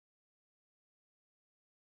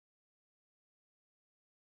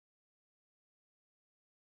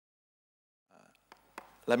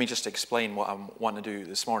let me just explain what I want to do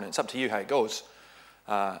this morning. It's up to you how it goes.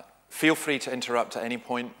 Feel free to interrupt at any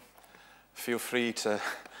point. Feel free to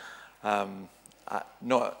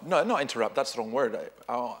not interrupt, that's the wrong word.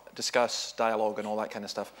 I'll discuss, dialogue, and all that kind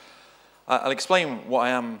of stuff. I'll explain what I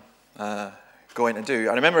am going to do.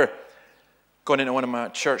 I remember going into one of my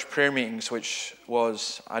church prayer meetings, which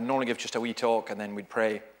was, I'd normally give just a wee talk and then we'd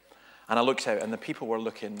pray. And I looked out and the people were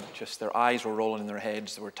looking, just their eyes were rolling in their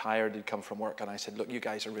heads. They were tired, they'd come from work. And I said, look, you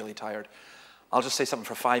guys are really tired. I'll just say something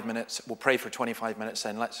for 5 minutes. We'll pray for 25 minutes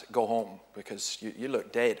and let's go home because you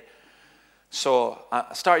look dead. So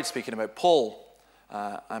I started speaking about Paul.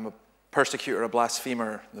 I'm a persecutor, a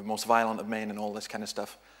blasphemer, the most violent of men and all this kind of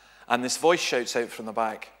stuff. And this voice shouts out from the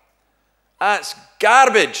back, that's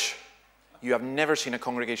garbage. You have never seen a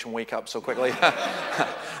congregation wake up so quickly.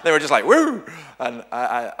 They were just like, woo! And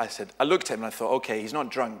I looked at him and I thought, okay, he's not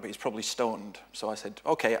drunk, but he's probably stoned. So I said,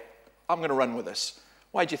 okay, I'm going to run with this.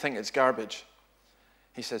 Why do you think it's garbage?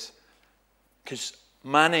 He says, because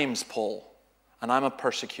my name's Paul, and I'm a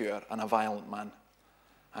persecutor and a violent man.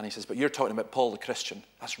 And he says, but you're talking about Paul the Christian.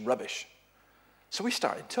 That's rubbish. So we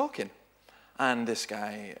started talking. And this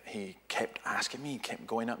guy, he kept asking me, he kept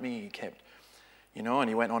going at me, he kept, and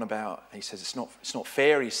he went on about, he says, it's not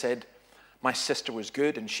fair. He said, my sister was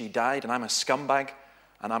good and she died and I'm a scumbag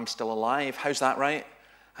and I'm still alive. How's that right?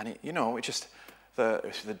 And it just,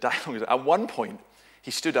 the dialogue, at one point,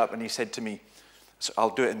 he stood up and he said to me, so I'll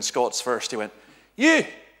do it in Scots first. He went,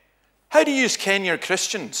 how do you ken you're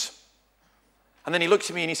Christians? And then he looked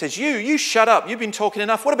at me and he says, you shut up. You've been talking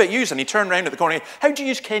enough. What about you? And he turned around at the corner. How do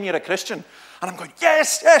you ken you're a Christian? And I'm going,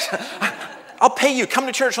 yes. I'll pay you. Come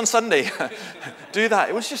to church on Sunday. Do that.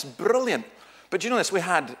 It was just brilliant. But you know this? We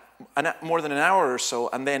had more than an hour or so.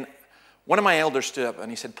 And then one of my elders stood up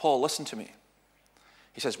and he said, Paul, listen to me.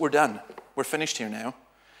 He says, we're done. We're finished here now.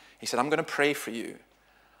 He said, I'm going to pray for you.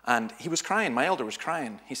 And he was crying. My elder was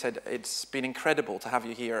crying. He said, it's been incredible to have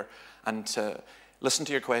you here and to listen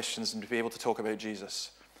to your questions and to be able to talk about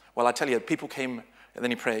Jesus. Well, I tell you, people came, and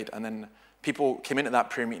then he prayed, and then people came into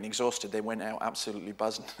that prayer meeting exhausted. They went out absolutely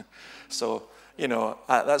buzzing. So,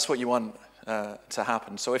 that's what you want to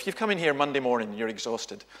happen. So if you've come in here Monday morning and you're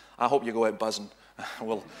exhausted, I hope you go out buzzing.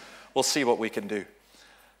 We'll see what we can do.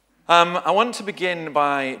 I want to begin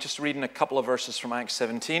by just reading a couple of verses from Acts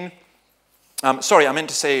 17. Sorry, I meant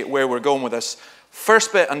to say where we're going with this.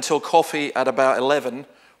 First bit until coffee at about 11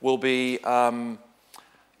 will be kind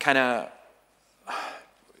of,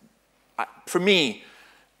 for me,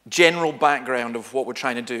 general background of what we're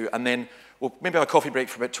trying to do. And then we'll maybe have a coffee break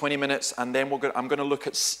for about 20 minutes. And then I'm going to look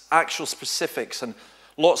at actual specifics and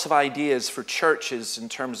lots of ideas for churches in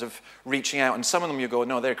terms of reaching out. And some of them you go,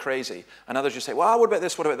 no, they're crazy. And others you say, well, what about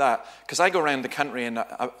this, what about that? Because I go around the country and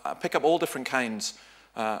I pick up all different kinds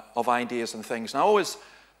of ideas and things. And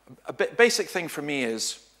a basic thing for me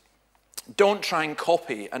is, don't try and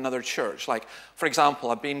copy another church. Like, for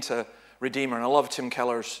example, I've been to Redeemer, and I love Tim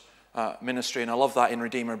Keller's ministry, and I love that in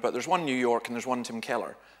Redeemer, but there's one New York and there's one Tim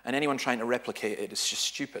Keller, and anyone trying to replicate it is just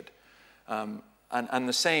stupid. And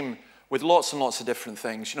the same with lots and lots of different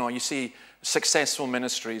things. You see successful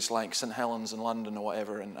ministries like St. Helens in London or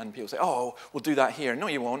whatever, and people say, oh, we'll do that here. No,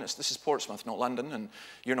 you won't. This is Portsmouth, not London, and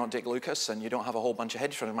you're not Dick Lucas, and you don't have a whole bunch of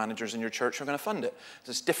hedge fund managers in your church who are going to fund it.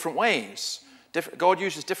 There's different ways. God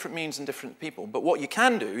uses different means and different people. But what you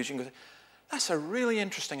can do is you can go, that's a really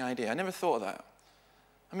interesting idea. I never thought of that.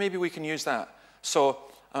 And maybe we can use that. So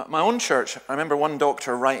my own church, I remember one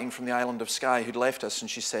doctor writing from the island of Skye who'd left us, and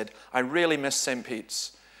she said, I really miss St.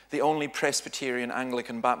 Pete's, the only Presbyterian,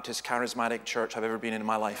 Anglican, Baptist, charismatic church I've ever been in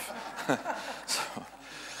my life.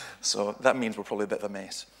 so that means we're probably a bit of a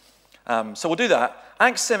mess. So we'll do that.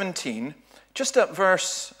 Acts 17, just at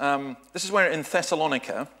verse, this is where in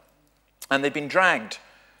Thessalonica, and they've been dragged.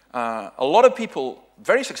 A lot of people,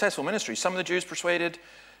 very successful ministry. Some of the Jews persuaded,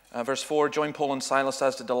 verse 4, joined Paul and Silas,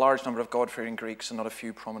 as did a large number of God-fearing Greeks and not a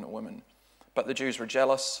few prominent women. But the Jews were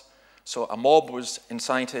jealous, so a mob was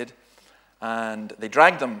incited, and they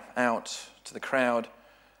dragged them out to the crowd.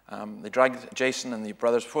 They dragged Jason and the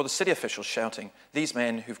brothers before the city officials, shouting, these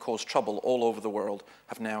men who've caused trouble all over the world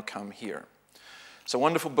have now come here. It's a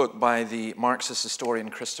wonderful book by the Marxist historian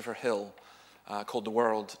Christopher Hill, called The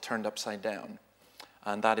World Turned Upside Down.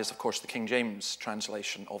 And that is, of course, the King James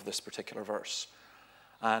translation of this particular verse.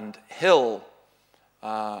 And Hill,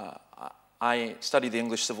 I studied the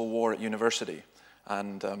English Civil War at university.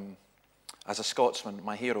 And as a Scotsman,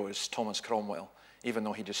 my hero is Thomas Cromwell, even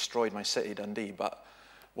though he destroyed my city, Dundee. But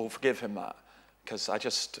we'll forgive him that, because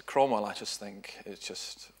Cromwell, I just think, is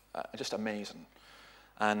just amazing.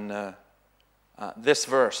 And this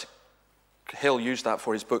verse, Hill used that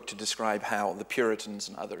for his book to describe how the Puritans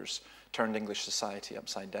and others turned English society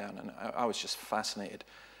upside down, and I was just fascinated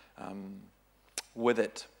with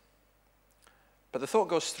it. But the thought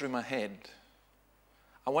goes through my head,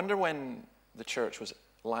 I wonder when the church was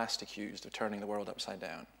last accused of turning the world upside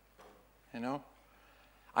down, you know?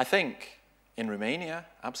 I think in Romania,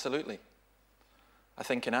 absolutely. I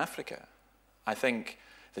think in Africa. I think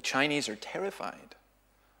the Chinese are terrified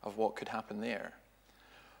of what could happen there.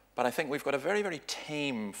 But I think we've got a very, very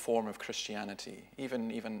tame form of Christianity,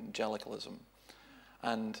 even evangelicalism.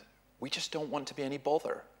 And we just don't want to be any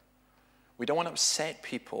bother. We don't want to upset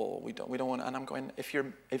people. We don't want, and I'm going, if your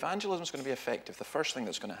evangelism is going to be effective, the first thing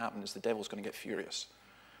that's going to happen is the devil's going to get furious.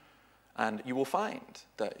 And you will find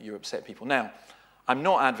that you upset people. Now, I'm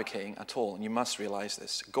not advocating at all, and you must realize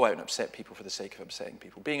this, go out and upset people for the sake of upsetting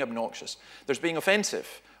people. Being obnoxious. There's being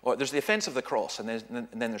offensive, or there's the offense of the cross, and then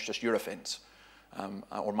there's just your offense,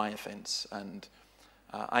 or my offense. And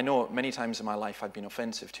I know many times in my life I've been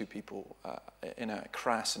offensive to people in a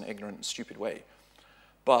crass and ignorant and stupid way.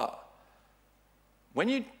 But when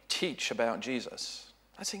you teach about Jesus,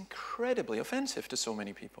 that's incredibly offensive to so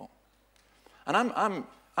many people. And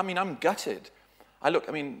I'm gutted.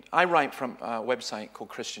 I write from a website called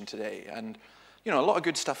Christian Today, and a lot of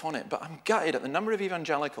good stuff on it, but I'm gutted at the number of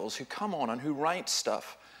evangelicals who come on and who write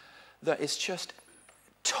stuff that is just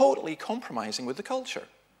totally compromising with the culture.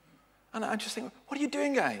 And I just think, what are you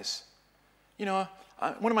doing, guys? One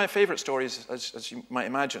of my favorite stories, as you might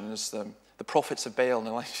imagine, is the prophets of Baal and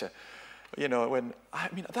Elisha.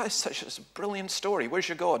 That is such a brilliant story. Where's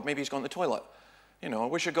your God? Maybe he's gone to the toilet.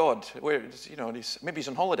 Where's your God? Maybe he's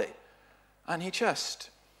on holiday. And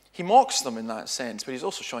he mocks them in that sense, but he's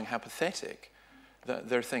also showing how pathetic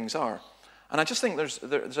their things are. And I just think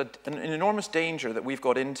there's an enormous danger that we've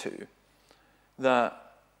got into, that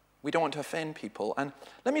we don't want to offend people. And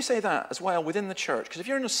let me say that as well within the church, because if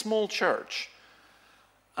you're in a small church,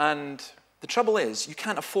 and the trouble is, you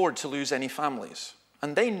can't afford to lose any families.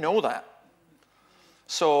 And they know that.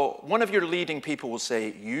 So one of your leading people will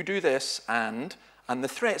say, you do this, and the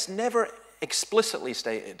threat's never explicitly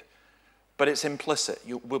stated, but it's implicit.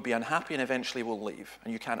 You will be unhappy and eventually we'll leave,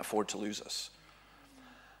 and you can't afford to lose us.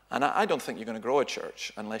 And I don't think you're going to grow a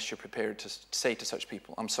church unless you're prepared to say to such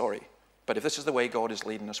people, I'm sorry, but if this is the way God is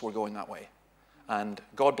leading us, we're going that way. And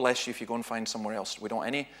God bless you if you go and find somewhere else. We don't want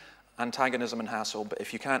any antagonism and hassle, but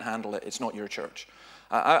if you can't handle it, it's not your church.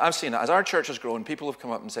 I've seen that. As our church has grown, people have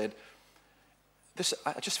come up and said,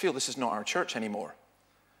 I just feel this is not our church anymore.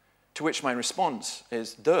 To which my response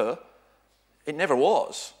is, it never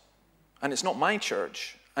was. And it's not my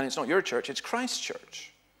church, and it's not your church, it's Christ's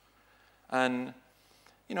church. And,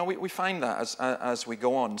 we find that as we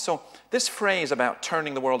go on. So this phrase about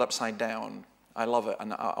turning the world upside down, I love it,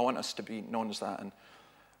 and I want us to be known as that. And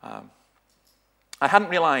I hadn't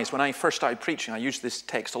realized when I first started preaching, I used this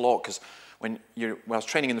text a lot, because when I was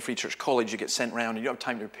training in the Free Church College, you get sent around and you don't have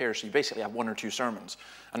time to prepare, so you basically have one or two sermons.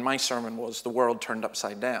 And my sermon was the world turned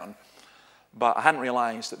upside down. But I hadn't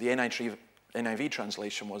realized that the NIV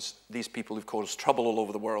translation was these people who've caused trouble all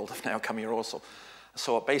over the world have now come here also.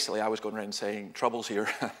 So basically I was going around saying, trouble's here.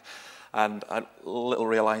 And I little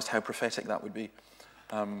realized how prophetic that would be.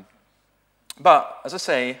 But as I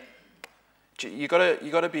say, you got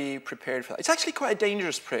to be prepared for that. It's actually quite a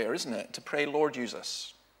dangerous prayer, isn't it? To pray, Lord, use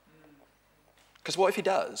us. Because what if he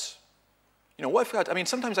does? What if God,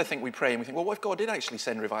 sometimes I think we pray and we think, well, what if God did actually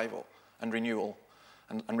send revival and renewal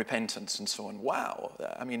and repentance and so on? Wow.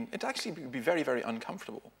 It'd actually be very, very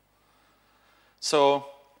uncomfortable. So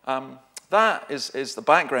that is the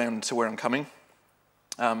background to where I'm coming.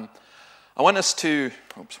 I want us to,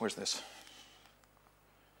 where's this?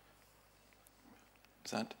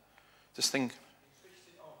 Is that this thing?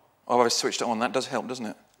 Oh, I've switched it on. That does help, doesn't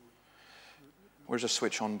it? Where's the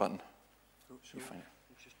switch on button? You find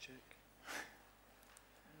it. Just check.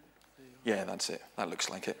 Yeah, that's it. That looks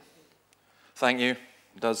like it. Thank you.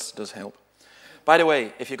 It does help. By the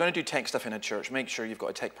way, if you're going to do tech stuff in a church, make sure you've got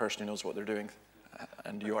a tech person who knows what they're doing,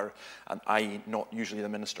 and you are, i.e., not usually the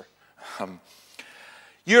minister.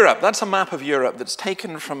 Europe. That's a map of Europe that's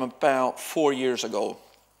taken from about 4 years ago.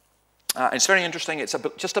 It's very interesting. It's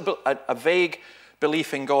just a vague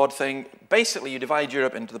belief in God thing. Basically, you divide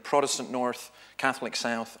Europe into the Protestant north, Catholic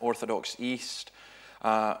south, Orthodox east,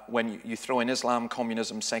 when you throw in Islam,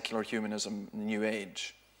 communism, secular humanism, New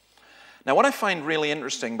Age. Now, what I find really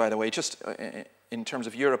interesting, by the way, just in terms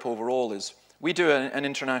of Europe overall, is we do an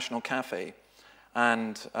international cafe,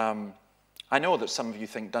 and I know that some of you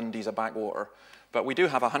think Dundee's a backwater, but we do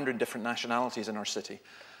have 100 different nationalities in our city,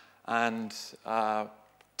 and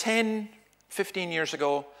 10 15 years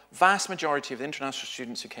ago, vast majority of the international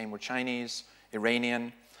students who came were Chinese,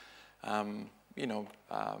 Iranian,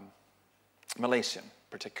 Malaysian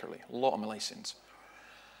particularly, a lot of Malaysians.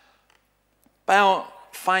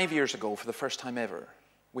 About 5 years ago, for the first time ever,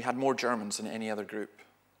 we had more Germans than any other group.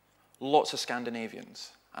 Lots of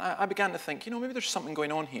Scandinavians. I began to think, maybe there's something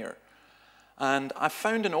going on here. And I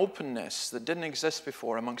found an openness that didn't exist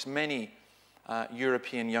before amongst many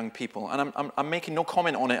European young people. And I'm making no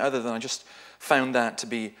comment on it other than I just found that to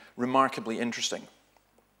be remarkably interesting.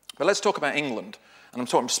 But let's talk about England. And I'm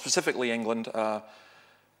talking specifically England.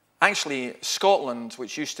 Actually, Scotland,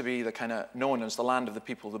 which used to be the kind of known as the land of the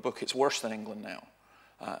people of the book, it's worse than England now.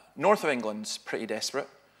 North of England's pretty desperate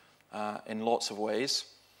in lots of ways.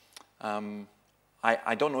 I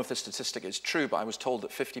don't know if this statistic is true, but I was told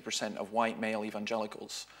that 50% of white male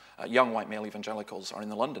evangelicals, young white male evangelicals, are in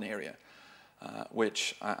the London area,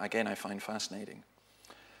 which, again, I find fascinating.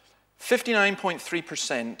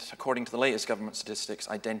 59.3%, according to the latest government statistics,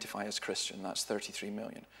 identify as Christian. That's 33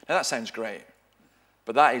 million. Now, that sounds great,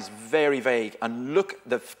 but that is very vague. And look,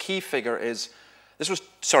 the key figure is,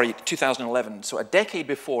 2011. So a decade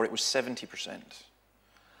before, it was 70%.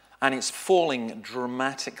 And it's falling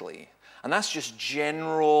dramatically. And that's just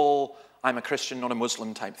general, I'm a Christian, not a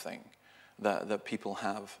Muslim type thing that people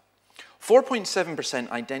have. 4.7%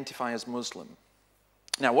 identify as Muslim.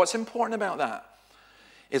 Now, what's important about that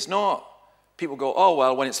is not people go, oh,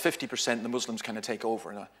 well, when it's 50%, the Muslims kind of take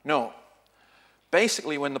over. No.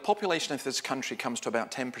 Basically, when the population of this country comes to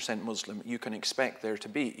about 10% Muslim, you can expect there to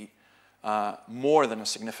be more than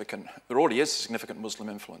there already is a significant Muslim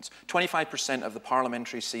influence. 25% of the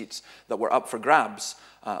parliamentary seats that were up for grabs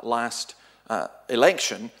last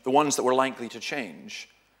election, the ones that were likely to change,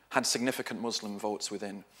 had significant Muslim votes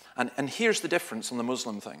within. And here's the difference on the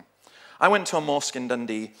Muslim thing. I went to a mosque in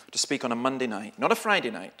Dundee to speak on a Monday night, not a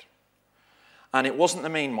Friday night. And it wasn't the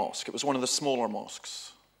main mosque, it was one of the smaller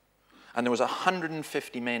mosques. And there was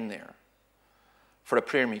 150 men there for a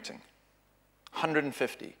prayer meeting.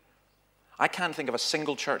 150. I can't think of a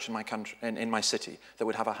single church in my country, in my city, that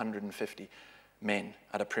would have 150 men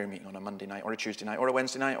at a prayer meeting on a Monday night, or a Tuesday night, or a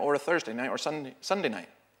Wednesday night, or a Thursday night, or Sunday night.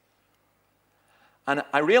 And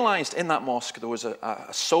I realized in that mosque there was a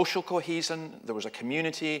social cohesion, there was a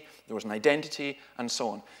community, there was an identity, and so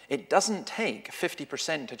on. It doesn't take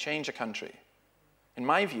 50% to change a country. In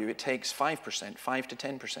my view, it takes 5%, 5 to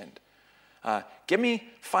 10%. Give me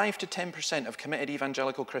 5 to 10% of committed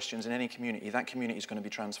evangelical Christians in any community, that community is going to be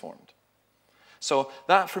transformed. So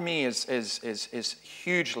that, for me, is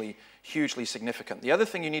hugely, hugely significant. The other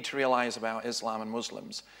thing you need to realize about Islam and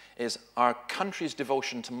Muslims is our country's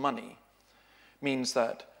devotion to money means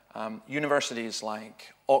that universities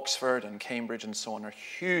like Oxford and Cambridge and so on are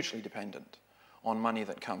hugely dependent on money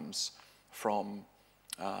that comes from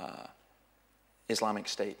Islamic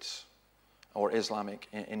states or Islamic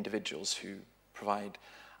individuals who provide.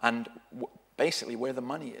 And basically where the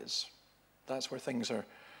money is, that's where things are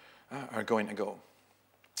going to go.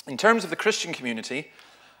 In terms of the Christian community,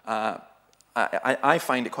 I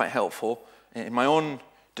find it quite helpful. In my own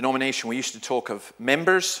denomination, we used to talk of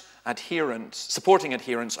members, adherents, supporting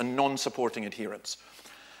adherents, and non-supporting adherents.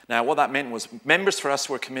 Now, what that meant was members for us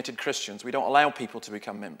were committed Christians. We don't allow people to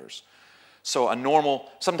become members. So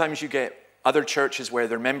sometimes you get other churches where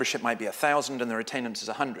their membership might be 1,000 and their attendance is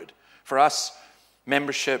 100. For us,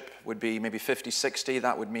 membership would be maybe 50, 60.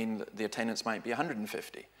 That would mean that the attendance might be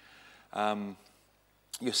 150.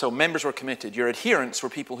 So members were committed. Your adherents were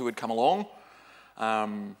people who would come along,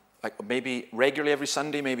 like maybe regularly every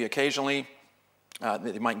Sunday, maybe occasionally.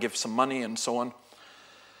 They might give some money and so on.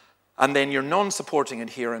 And then your non-supporting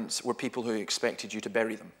adherents were people who expected you to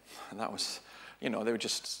bury them. And that was, they would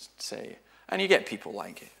just say, and you get people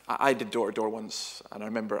like, I did door-to-door once, and I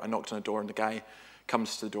remember I knocked on a door and the guy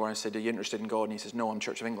comes to the door and I said, are you interested in God? And he says, no, I'm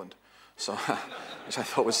Church of England. So, which I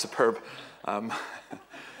thought was superb. I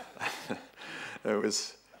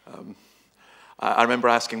remember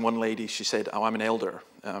asking one lady, she said, oh, I'm an elder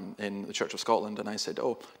in the Church of Scotland. And I said,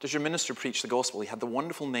 oh, does your minister preach the gospel? He had the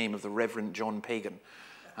wonderful name of the Reverend John Pagan.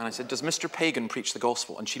 And I said, does Mr. Pagan preach the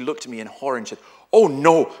gospel? And she looked at me in horror and said, oh,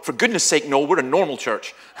 no, for goodness sake, no, we're a normal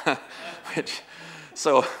church. But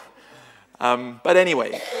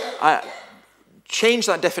anyway, change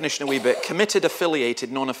that definition a wee bit. Committed, affiliated,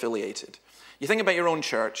 non-affiliated. You think about your own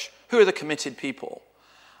church, who are the committed people?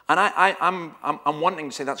 And I'm wanting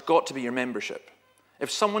to say that's got to be your membership. If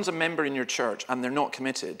someone's a member in your church and they're not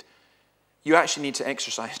committed, you actually need to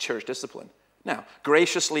exercise church discipline. Now,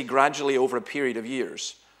 graciously, gradually over a period of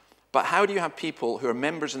years. But how do you have people who are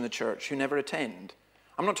members in the church who never attend?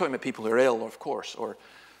 I'm not talking about people who are ill, of course, or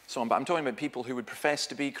so on. But I'm talking about people who would profess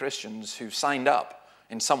to be Christians, who signed up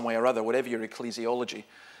in some way or other, whatever your ecclesiology,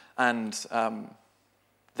 and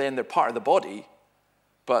then they're part of the body,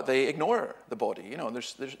 but they ignore the body. You know,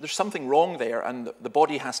 there's something wrong there, and the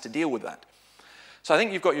body has to deal with that. So I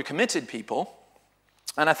think you've got your committed people,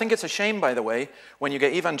 and I think it's a shame, by the way, when you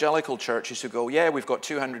get evangelical churches who go, yeah, we've got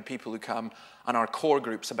 200 people who come, and our core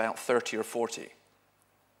group's about 30 or 40.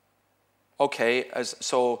 Okay,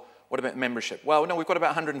 so what about membership? Well, no, we've got about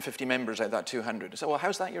 150 members out of that 200. So, well,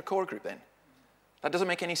 how's that your core group then? That doesn't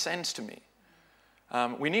make any sense to me.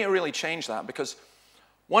 We need to really change that, because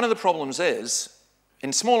one of the problems is,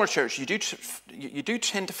 in smaller churches, you do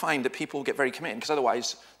tend to find that people get very committed, because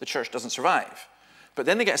otherwise the church doesn't survive. But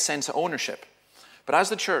then they get a sense of ownership. But as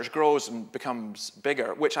the church grows and becomes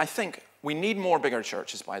bigger, which I think we need more bigger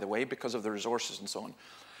churches, by the way, because of the resources and so on.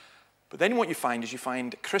 But then what you find is you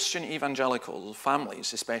find Christian evangelical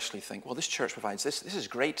families especially think, well, this church provides this. This is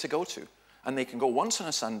great to go to. And they can go once on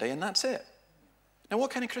a Sunday and that's it. Now,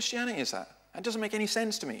 what kind of Christianity is that? That doesn't make any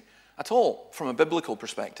sense to me at all from a biblical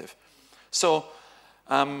perspective. So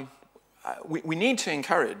we need to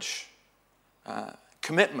encourage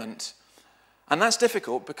commitment. And that's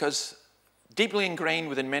difficult because deeply ingrained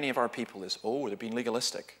within many of our people is, oh, they're being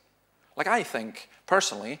legalistic. Like I think,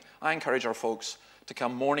 personally, I encourage our folks to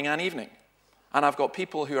come morning and evening. And I've got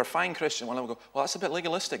people who are fine Christian, well, I go, well, that's a bit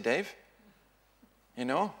legalistic, Dave. You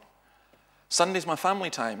know? Sunday's my family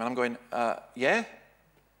time. And I'm going, yeah?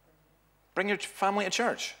 Bring your family to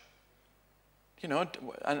church. You know,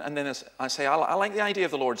 and then I say, I like the idea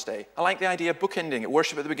of the Lord's Day. I like the idea of bookending it.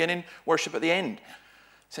 Worship at the beginning, worship at the end.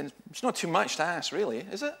 It's not too much to ask, really,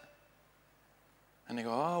 is it? And they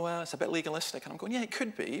go, oh, well, it's a bit legalistic. And I'm going, yeah, it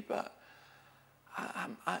could be, but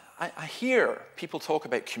I hear people talk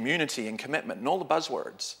about community and commitment and all the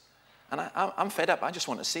buzzwords. And I'm fed up. I just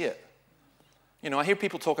want to see it. You know, I hear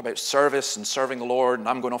people talk about service and serving the Lord, and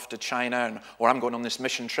I'm going off to China, or I'm going on this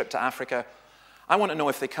mission trip to Africa. I want to know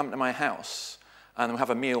if they come to my house and have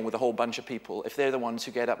a meal with a whole bunch of people, if they're the ones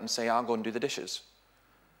who get up and say, I'll go and do the dishes.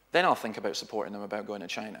 Then I'll think about supporting them about going to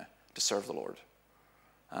China to serve the Lord.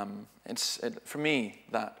 For me,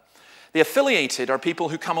 that. The affiliated are people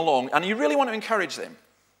who come along, and you really want to encourage them.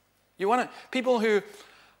 You want people who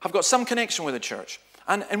have got some connection with the church.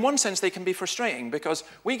 And in one sense, they can be frustrating, because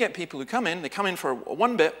we get people who come in, they come in for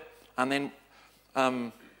one bit, and then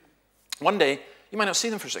one day, you might not see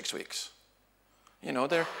them for 6 weeks. You know,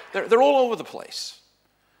 they're all over the place.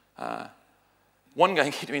 One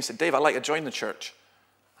guy came to me and said, Dave, I'd like to join the church.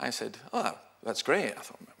 I said, oh, that's great. I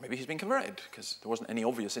thought, maybe he's been converted, because there wasn't any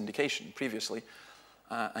obvious indication previously.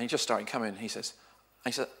 And he just started coming. I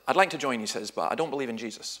said, I'd like to join, he says, but I don't believe in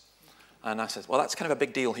Jesus. And I said, well, that's kind of a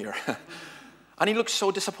big deal here. And he looked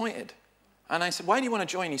so disappointed. And I said, why do you want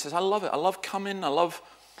to join? He says, I love it. I love coming. I love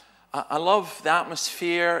the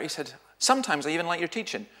atmosphere. He said, sometimes I even like your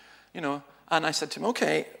teaching. You know. And I said to him,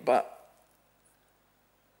 okay, but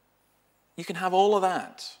you can have all of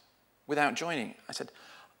that without joining. I said,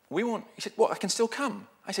 we won't. He said, well, I can still come.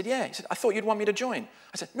 I said, yeah. He said, I thought you'd want me to join.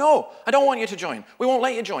 I said, no, I don't want you to join. We won't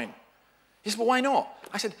let you join. He said, well, why not?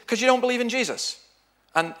 I said, because you don't believe in Jesus.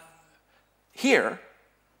 And here,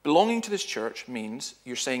 belonging to this church means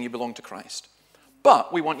you're saying you belong to Christ.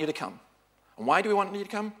 But we want you to come. And why do we want you to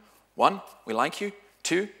come? 1, we like you.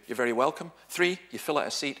 2, you're very welcome. 3, you fill out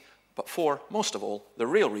a seat. But 4, most of all, the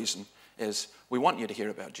real reason is we want you to hear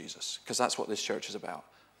about Jesus, because that's what this church is about.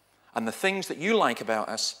 And the things that you like about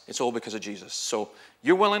us, it's all because of Jesus. So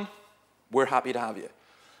you're willing, we're happy to have you.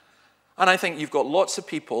 And I think you've got lots of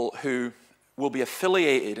people who will be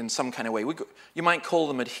affiliated in some kind of way. You might call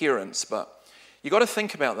them adherents, but you've got to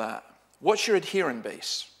think about that. What's your adherent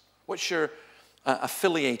base? What's your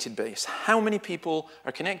affiliated base? How many people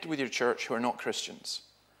are connected with your church who are not Christians?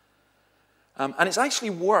 And it's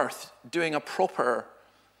actually worth doing a proper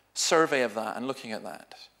survey of that and looking at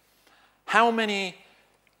that. How many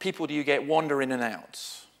people do you get wander in and out?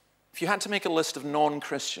 If you had to make a list of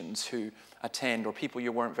non-Christians who attend, or people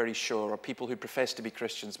you weren't very sure, or people who profess to be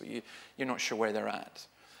Christians but you're not sure where they're at,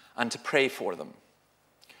 and to pray for them,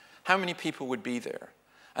 how many people would be there?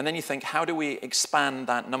 And then you think, how do we expand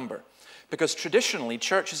that number? Because traditionally,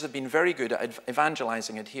 churches have been very good at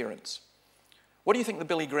evangelizing adherents. What do you think the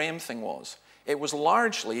Billy Graham thing was? It was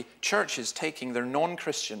largely churches taking their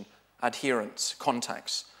non-Christian adherents,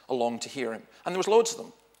 contacts, along to hear him. And there was loads of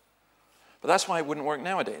them. But that's why it wouldn't work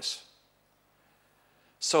nowadays.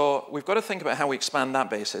 So we've got to think about how we expand that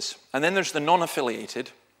basis. And then there's the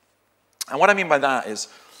non-affiliated. And what I mean by that is,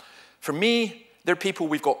 for me, they're people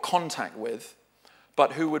we've got contact with,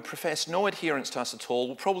 but who would profess no adherence to us at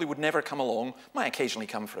all, probably would never come along, might occasionally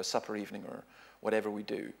come for a supper evening whatever we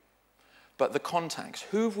do. But the contacts,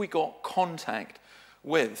 who have we got contact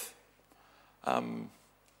with? And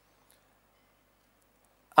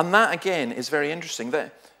that, again, is very interesting.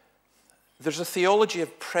 There's a theology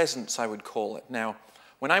of presence, I would call it. Now,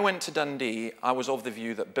 when I went to Dundee, I was of the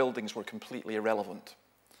view that buildings were completely irrelevant.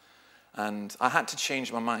 And I had to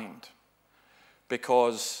change my mind.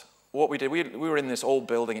 Because what we did, we were in this old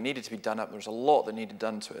building. It needed to be done up. There was a lot that needed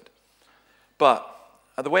done to it. But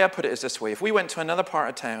the way I put it is this way. If we went to another part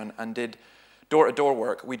of town and did door-to-door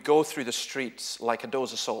work, we'd go through the streets like a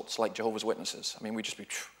dose of salts, like Jehovah's Witnesses. I mean, we'd just be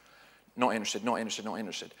not interested, not interested, not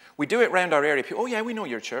interested. We do it around our area. People, oh yeah, we know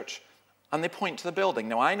your church. And they point to the building.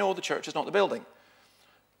 Now, I know the church is not the building.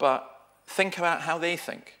 But think about how they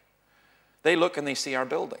think. They look and they see our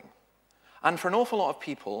building. And for an awful lot of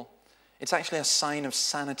people, it's actually a sign of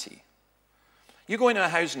sanity. You go into a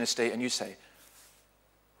housing estate and you say,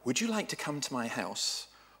 would you like to come to my house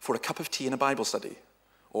for a cup of tea and a Bible study?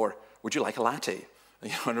 Or would you like a latte?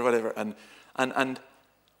 Or whatever. And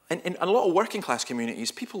in a lot of working class communities,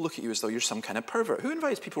 people look at you as though you're some kind of pervert. Who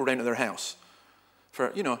invites people around to their house?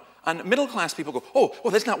 And middle class people go, oh,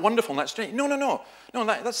 well, isn't that wonderful? And that's strange. No,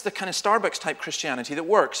 that's the kind of Starbucks type Christianity that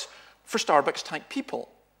works for Starbucks type people.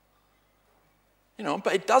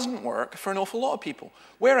 But it doesn't work for an awful lot of people.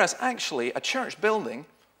 Whereas actually a church building,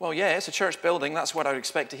 well, yeah, it's a church building. That's what I would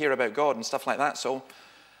expect to hear about God and stuff like that. So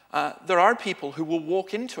there are people who will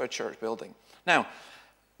walk into a church building. Now,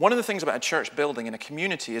 one of the things about a church building in a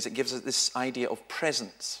community is it gives us this idea of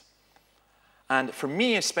presence. And for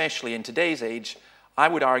me, especially in today's age, I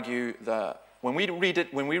would argue that when we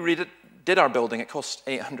did our building, it cost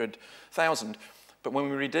 $800,000. But when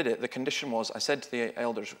we redid it, the condition was, I said to the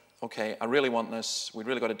elders, okay, I really want this, we've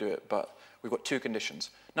really got to do it, but we've got two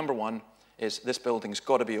conditions. Number one is this building's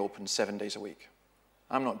got to be open 7 days a week.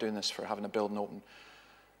 I'm not doing this for having a building open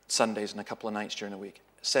Sundays and a couple of nights during the week.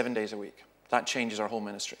 7 days a week. That changes our whole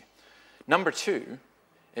ministry. Number two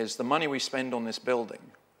is the money we spend on this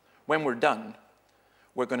building. When we're done,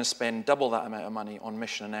 we're going to spend double that amount of money on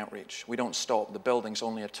mission and outreach. We don't stop. The building's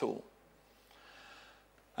only a tool.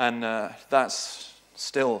 And that's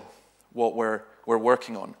still what we're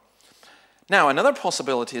working on. Now, another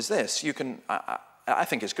possibility is this. I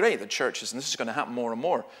think it's great that churches, and this is going to happen more and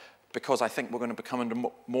more, because I think we're going to become under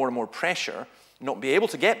more and more pressure, not be able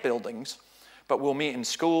to get buildings, but we'll meet in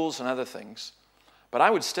schools and other things. But I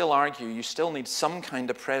would still argue you still need some kind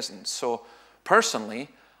of presence. So personally,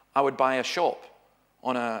 I would buy a shop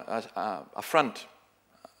on a front,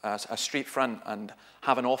 a street front, and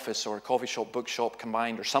have an office or a coffee shop, bookshop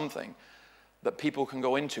combined or something that people can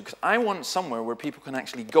go into. Because I want somewhere where people can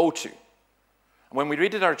actually go to. And when we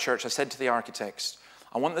redid our church, I said to the architects,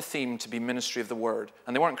 I want the theme to be ministry of the word.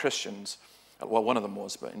 And they weren't Christians. Well, one of them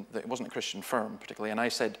was, but it wasn't a Christian firm particularly. And I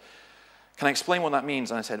said, can I explain what that means?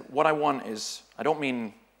 And I said, what I want is, I don't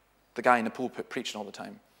mean the guy in the pulpit preaching all the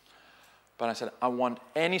time. But I said, I want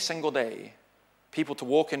any single day people to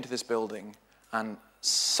walk into this building, and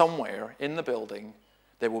somewhere in the building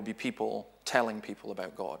there will be people telling people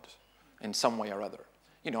about God in some way or other.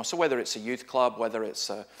 So whether it's a youth club, whether it's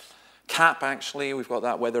a CAP actually, we've got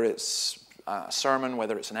that, whether it's a sermon,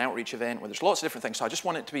 whether it's an outreach event, where there's lots of different things. So I just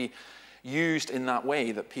want it to be used in that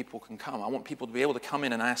way that people can come. I want people to be able to come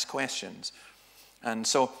in and ask questions. And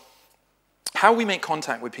so how we make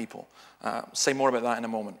contact with people, say more about that in a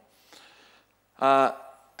moment. The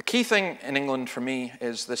key thing in England for me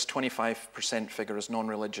is this 25% figure is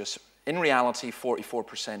non-religious. In reality,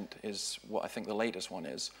 44% is what I think the latest one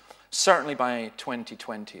is. Certainly by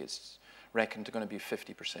 2020, it's reckoned to going to be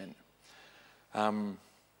 50%. And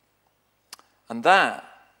that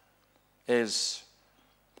is,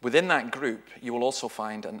 within that group, you will also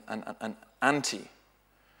find an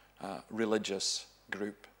anti-religious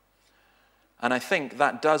group. And I think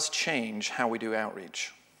that does change how we do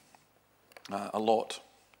outreach a lot.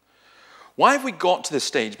 Why have we got to this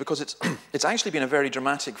stage? Because it's actually been a very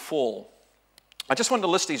dramatic fall. I just want to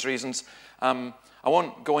list these reasons. I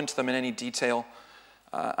won't go into them in any detail,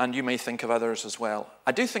 and you may think of others as well.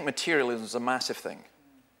 I do think materialism is a massive thing.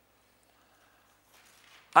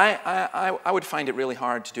 I would find it really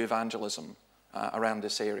hard to do evangelism around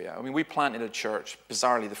this area. I mean, we planted a church,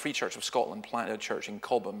 bizarrely, the Free Church of Scotland planted a church in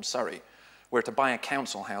Cobham, Surrey, where to buy a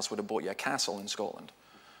council house would have bought you a castle in Scotland.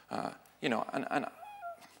 And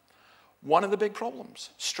one of the big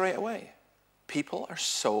problems, straight away, people are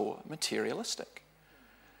so materialistic.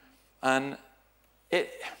 And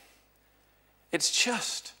it's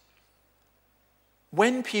just,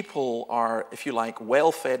 when people are, if you like,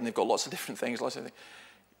 well-fed and they've got lots of different things,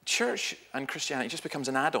 church and Christianity just becomes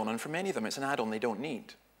an add-on, and for many of them it's an add-on they don't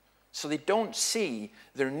need. So they don't see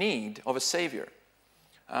their need of a Savior.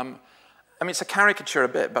 I mean, it's a caricature a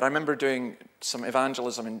bit, but I remember doing some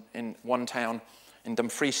evangelism in one town in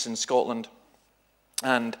Dumfries in Scotland.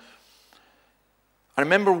 And I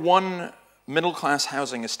remember one middle-class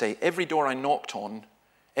housing estate. Every door I knocked on,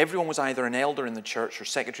 everyone was either an elder in the church or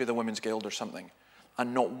secretary of the Women's Guild or something.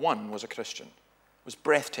 And not one was a Christian. It was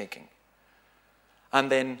breathtaking. And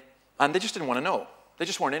they just didn't want to know. They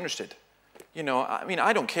just weren't interested. You know, I mean,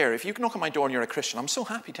 I don't care. If you knock on my door and you're a Christian, I'm so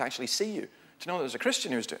happy to actually see you, to know there's a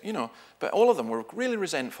Christian who's doing, you know. But all of them were really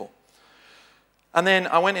resentful. And then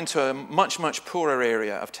I went into a much, much poorer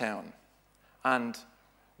area of town. And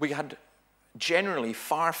we had generally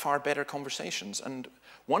far, far better conversations. And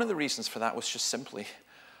one of the reasons for that was just simply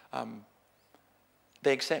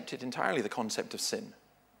they accepted entirely the concept of sin,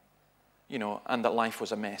 you know, and that life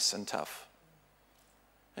was a mess and tough.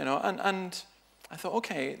 You know, and I thought,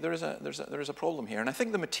 okay, there is a problem here. And I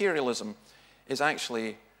think the materialism is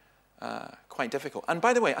actually quite difficult. And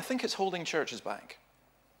by the way, I think it's holding churches back.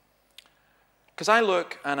 Because I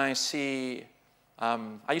look and I see,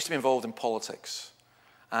 I used to be involved in politics.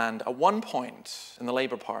 And at one point in the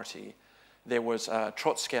Labour Party, there was a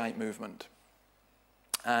Trotskyite movement.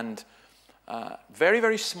 And very,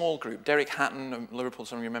 very small group. Derek Hatton of Liverpool,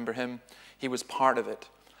 some of you remember him. He was part of it.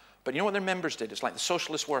 But you know what their members did? It's like the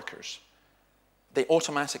socialist workers. They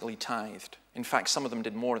automatically tithed. In fact, some of them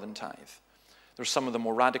did more than tithe. There's some of the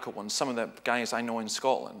more radical ones. Some of the guys I know in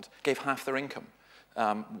Scotland gave half their income.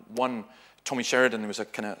 One, Tommy Sheridan, who was a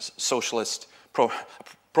kind of socialist,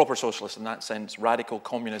 proper socialist in that sense, radical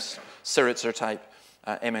communist, Syriza type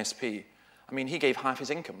MSP. I mean, he gave half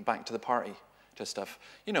his income back to the party, to stuff.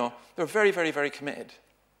 You know, they're very, very, very committed.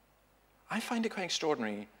 I find it quite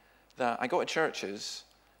extraordinary that I go to churches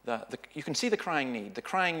that you can see the crying need. The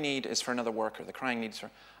crying need is for another worker. The crying need is for...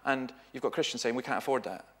 And you've got Christians saying, we can't afford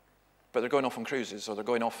that. But they're going off on cruises, or they're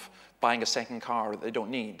going off buying a second car that they don't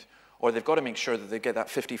need. Or they've got to make sure that they get that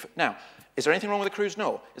 50... Now, is there anything wrong with a cruise?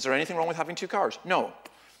 No. Is there anything wrong with having 2 cars? No.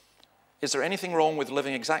 Is there anything wrong with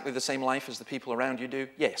living exactly the same life as the people around you do?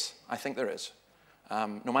 Yes, I think there is.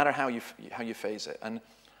 No matter how you phase it. And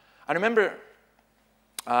I remember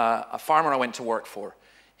a farmer I went to work for.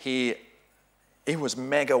 He was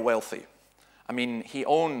mega wealthy. I mean, he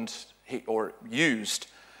owned or used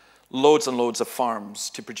loads and loads of farms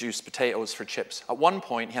to produce potatoes for chips. At one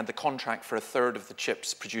point, he had the contract for 1/3 of the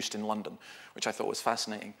chips produced in London, which I thought was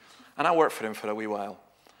fascinating. And I worked for him for a wee while.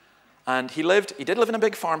 And he did live in a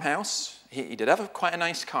big farmhouse. He did have quite a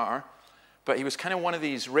nice car, but he was kind of one of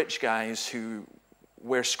these rich guys who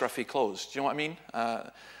wear scruffy clothes. Do you know what I mean?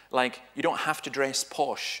 Like, you don't have to dress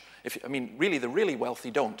posh. I mean, really, the really wealthy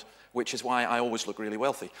don't, which is why I always look really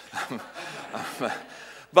wealthy.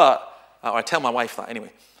 Or I tell my wife that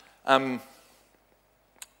anyway. And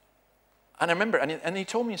I remember, and he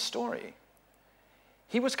told me a story.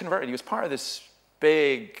 He was converted. He was part of this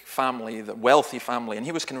big family, the wealthy family, and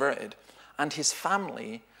he was converted. And his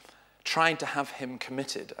family tried to have him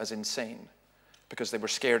committed as insane because they were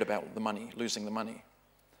scared about the money, losing the money.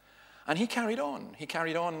 And he carried on. He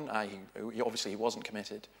carried on. Obviously, he wasn't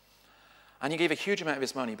committed. And he gave a huge amount of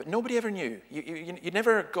his money, but nobody ever knew. You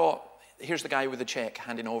never got, here's the guy with the check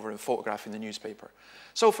handing over a photograph in the newspaper.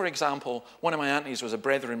 So, for example, one of my aunties was a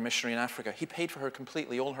Brethren missionary in Africa. He paid for her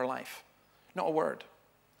completely all her life. Not a word.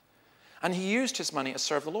 And he used his money to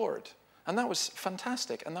serve the Lord. And that was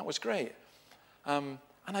fantastic, and that was great. And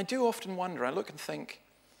I do often wonder, I look and think,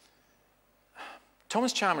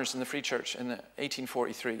 Thomas Chalmers in the Free Church in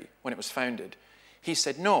 1843, when it was founded, he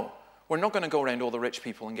said, no, we're not going to go around all the rich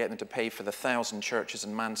people and get them to pay for the 1,000 churches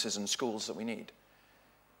and manses and schools that we need.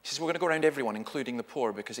 He says, we're going to go around everyone, including the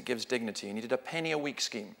poor, because it gives dignity. And he did a penny a week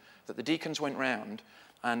scheme that the deacons went round,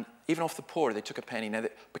 and even off the poor, they took a penny. Now,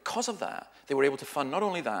 because of that, they were able to fund not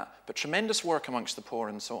only that, but tremendous work amongst the poor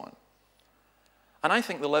and so on. And I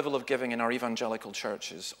think the level of giving in our evangelical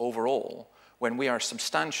churches overall, when we are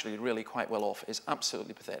substantially really quite well off, is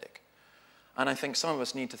absolutely pathetic. And I think some of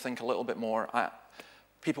us need to think a little bit more.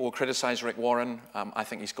 People will criticize Rick Warren. I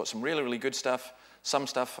think he's got some really, really good stuff. Some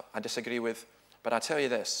stuff I disagree with. But I tell you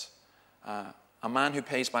this, a man who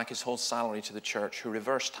pays back his whole salary to the church, who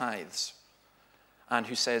reversed tithes, and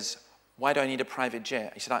who says, why do I need a private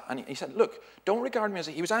jet? He said, look, don't regard me as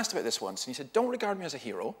he was asked about this once, and he said, don't regard me as a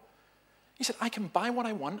hero. He said, I can buy what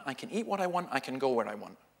I want, I can eat what I want, I can go where I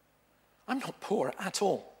want. I'm not poor at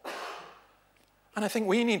all. And I think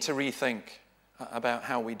we need to rethink about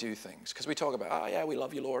how we do things, because we talk about, oh yeah, we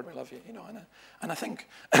love you, Lord, we love you, you know, and I think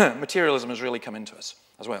materialism has really come into us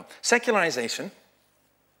as well. Secularization,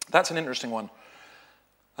 that's an interesting one.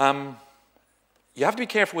 You have to be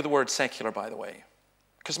careful with the word secular, by the way,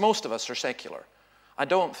 because most of us are secular. I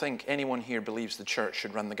don't think anyone here believes the church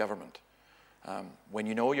should run the government. When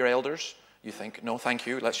you know your elders, you think, no, thank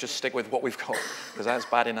you, let's just stick with what we've got, because that's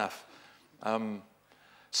bad enough.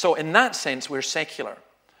 So in that sense, we're secular.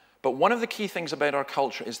 But one of the key things about our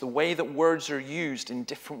culture is the way that words are used in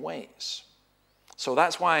different ways. So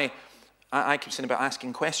that's why I keep saying about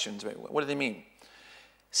asking questions about what do they mean?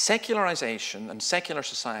 Secularization and secular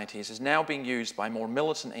societies is now being used by more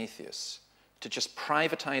militant atheists to just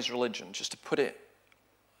privatize religion, just to put it,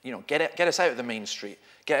 get us out of the main street,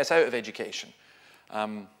 get us out of education.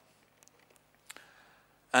 And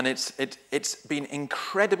it's been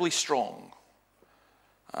incredibly strong.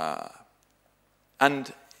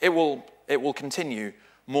 And it will continue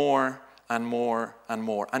more and more and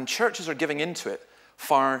more. And churches are giving into it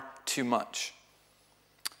far too much.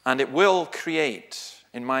 And it will create,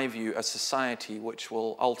 in my view, a society which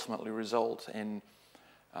will ultimately result in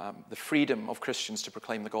the freedom of Christians to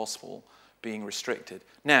proclaim the gospel being restricted.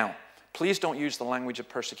 Now, please don't use the language of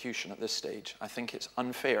persecution at this stage. I think it's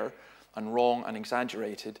unfair and wrong and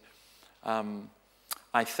exaggerated.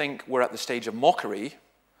 I think we're at the stage of mockery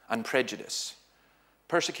and prejudice.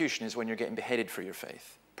 Persecution is when you're getting beheaded for your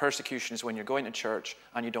faith. Persecution is when you're going to church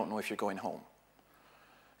and you don't know if you're going home.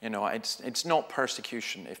 It's not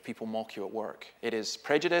persecution if people mock you at work. It is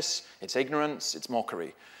prejudice, it's ignorance, it's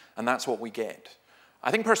mockery. And that's what we get. I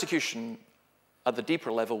think persecution at the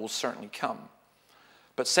deeper level will certainly come.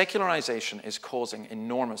 But secularization is causing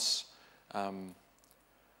enormous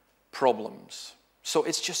problems. So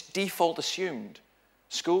it's just default assumed.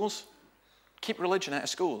 Schools, keep religion out of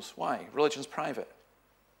schools. Why? Religion's private.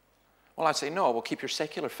 Well, I'd say, no, well, keep your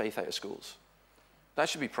secular faith out of schools. That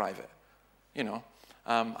should be private.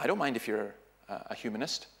 I don't mind if you're a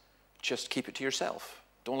humanist. Just keep it to yourself.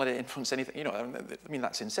 Don't let it influence anything.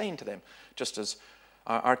 That's insane to them. Just as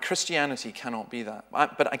our Christianity cannot be that.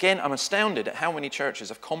 But again, I'm astounded at how many churches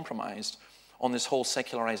have compromised on this whole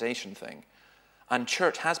secularization thing. And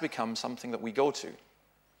church has become something that we go to,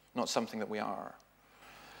 not something that we are.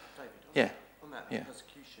 David, on that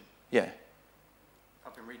persecution. Yeah.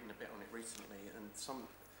 I've been reading a bit on it recently, and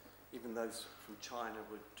even those from China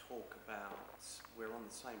would talk about we're on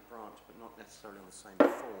the same branch, but not necessarily on the same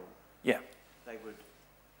form. Yeah. They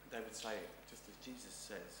would say, just as Jesus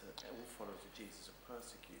says, that all followers of Jesus are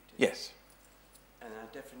persecuted. Yes. And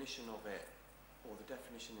our definition of it, or the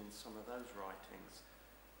definition in some of those writings,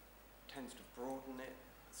 tends to broaden it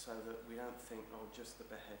so that we don't think, just the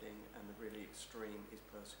beheading and the really extreme is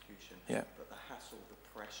persecution. Yeah. But the hassle, the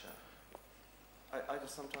pressure. I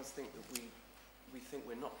just sometimes think that we think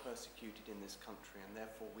we're not persecuted in this country, and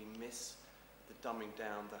therefore we miss the dumbing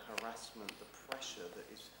down, the harassment, the pressure that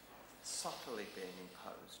is subtly being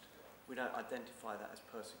imposed. We don't identify that as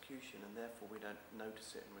persecution, and therefore we don't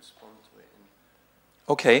notice it and respond to it.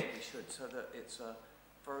 Okay. We should, so that it's a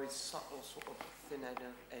very subtle sort of thin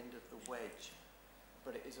end of the wedge,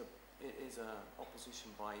 but it is a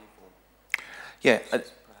opposition by evil. Yeah,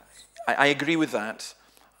 I agree with that,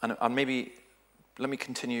 and maybe let me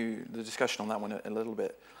continue the discussion on that one a little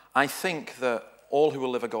bit. I think that all who will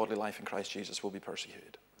live a godly life in Christ Jesus will be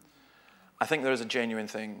persecuted. I think there is a genuine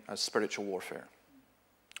thing as spiritual warfare.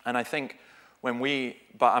 And I think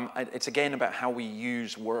it's again about how we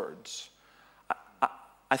use words.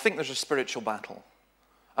 I think there's a spiritual battle.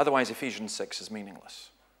 Otherwise, Ephesians 6 is meaningless.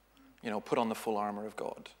 Put on the full armor of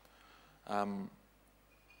God.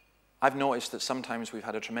 I've noticed that sometimes we've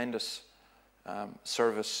had a tremendous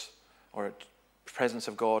service or a presence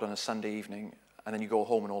of God on a Sunday evening, and then you go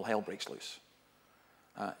home and all hell breaks loose.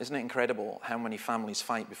 Isn't it incredible how many families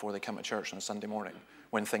fight before they come to church on a Sunday morning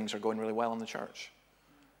when things are going really well in the church?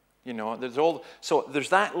 There's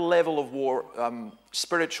that level of war,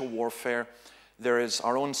 spiritual warfare. There is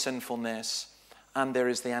our own sinfulness, and there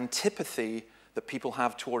is the antipathy that people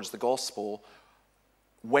have towards the gospel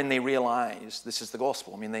when they realize this is the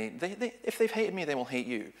gospel. I mean, if they've hated me, they will hate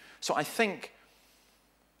you. So I think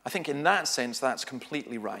in that sense, that's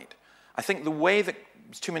completely right. I think the way that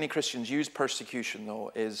too many Christians use persecution,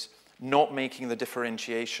 though, is not making the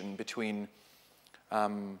differentiation between,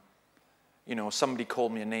 somebody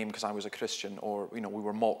called me a name because I was a Christian, or, we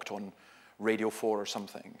were mocked on Radio 4 or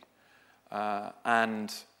something.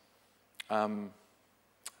 And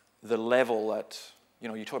the level that,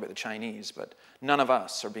 you talk about the Chinese, but none of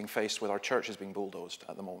us are being faced with our churches being bulldozed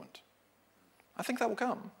at the moment. I think that will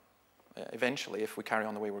come eventually if we carry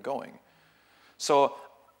on the way we're going. So,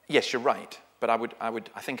 yes, you're right, but I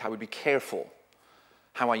think I would be careful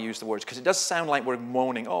how I use the words, because it does sound like we're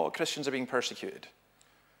moaning, Christians are being persecuted.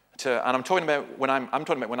 And I'm talking about when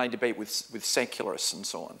I debate with secularists and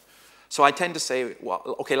so on. So I tend to say,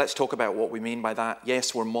 well, okay, let's talk about what we mean by that.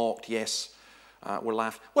 Yes, we're mocked. Yes, we're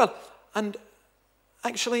laughed. Well, and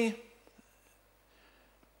actually,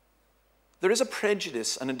 there is a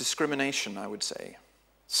prejudice and a discrimination, I would say,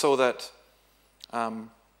 so that, well,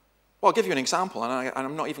 I'll give you an example, and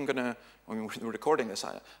I'm not even going to, I mean, we're recording this,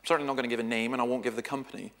 I'm certainly not going to give a name, and I won't give the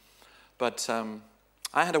company, but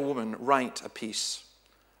I had a woman write a piece,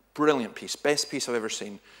 brilliant piece, best piece I've ever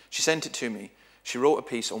seen. She sent it to me. She wrote a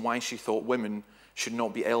piece on why she thought women should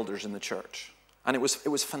not be elders in the church. And it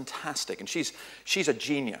was fantastic, and she's a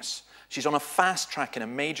genius. She's on a fast track in a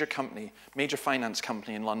major company, major finance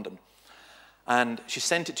company in London. And she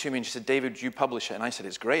sent it to me and she said, David, would you publish it? And I said,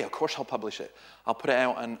 it's great, of course I'll publish it. I'll put it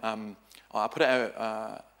out and I'll put it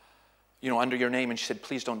out under your name. And she said,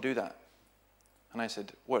 please don't do that. And I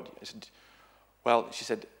said, what? I said, well, she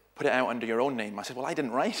said, put it out under your own name. I said, well, I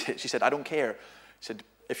didn't write it. She said, I don't care. She said,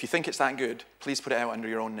 if you think it's that good, please put it out under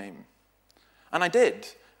your own name. And I did.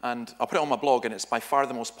 And I'll put it on my blog, and it's by far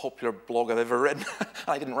the most popular blog I've ever written.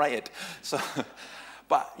 I didn't write it. So,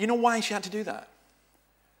 but you know why she had to do that?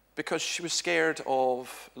 Because she was scared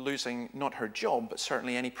of losing not her job, but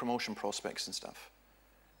certainly any promotion prospects and stuff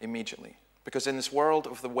immediately. Because in this world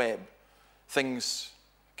of the web, things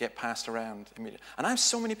get passed around immediately. And I have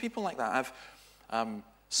so many people like that. I have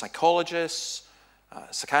psychologists,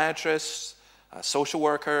 psychiatrists, social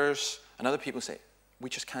workers, and other people say, we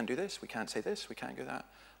just can't do this, we can't say this, we can't do that.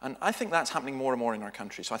 And I think that's happening more and more in our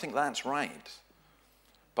country, so I think that's right.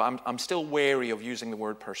 But I'm still wary of using the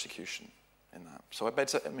word persecution in that. So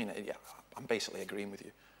I mean, yeah, I'm basically agreeing with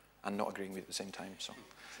you and not agreeing with you at the same time, so.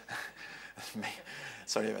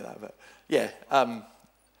 Sorry about that, but yeah.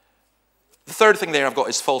 The third thing there I've got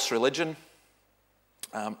is false religion.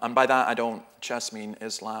 And by that I don't just mean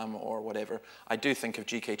Islam or whatever. I do think of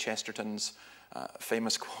G.K. Chesterton's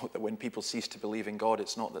famous quote that when people cease to believe in God,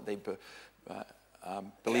 it's not that they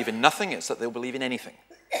believe in nothing, it's that they'll believe in anything.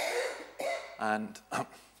 And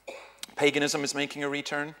paganism is making a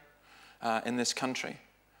return in this country.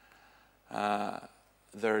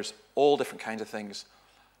 There's all different kinds of things.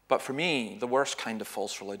 But for me, the worst kind of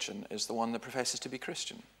false religion is the one that professes to be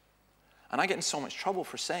Christian. And I get in so much trouble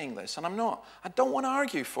for saying this, and I don't want to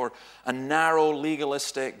argue for a narrow,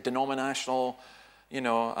 legalistic, denominational,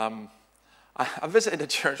 I visited a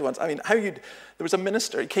church once. I mean, there was a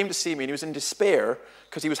minister, he came to see me, and he was in despair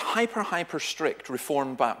because he was hyper strict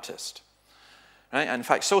Reformed Baptist. Right? And in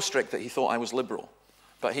fact, so strict that he thought I was liberal.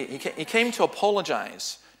 But he came to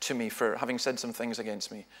apologize to me for having said some things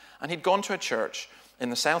against me. And he'd gone to a church in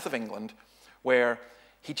the south of England where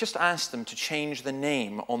he just asked them to change the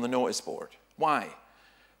name on the notice board. Why?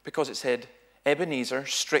 Because it said, Ebenezer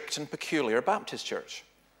Strict and Peculiar Baptist Church.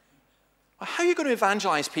 How are you going to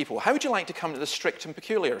evangelize people? How would you like to come to the Strict and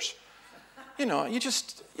Peculiars? That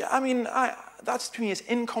to me is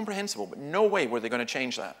incomprehensible, but no way were they going to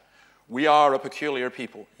change that. We are a peculiar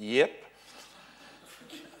people. Yep.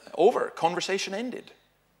 Over. Conversation ended.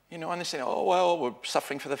 And they say, oh, well, we're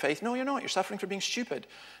suffering for the faith. No, you're not. You're suffering for being stupid.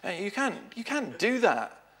 You can't do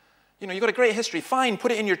that. You've got a great history. Fine,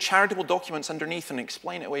 put it in your charitable documents underneath and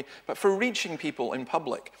explain it away. But for reaching people in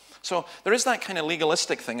public. So there is that kind of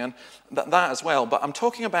legalistic thing, and that as well. But I'm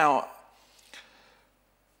talking about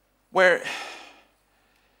where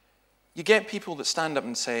you get people that stand up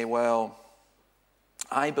and say, well,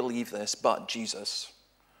 I believe this, but Jesus.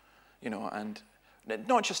 And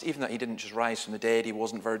not just even that he didn't just rise from the dead, he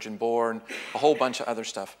wasn't virgin born, a whole bunch of other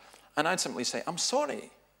stuff. And I'd simply say, I'm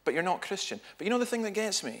sorry, but you're not Christian. But the thing that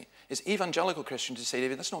gets me is evangelical Christians who say,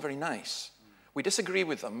 David, that's not very nice. We disagree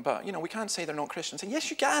with them, but we can't say they're not Christians. Say, yes,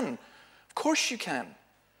 you can. Of course you can.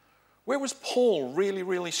 Where was Paul really,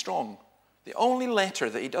 really strong? The only letter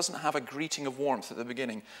that he doesn't have a greeting of warmth at the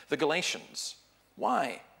beginning, the Galatians.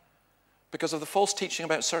 Why? Because of the false teaching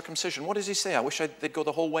about circumcision. What does he say? I wish they'd go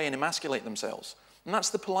the whole way and emasculate themselves. And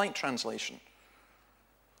that's the polite translation.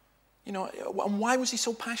 And why was he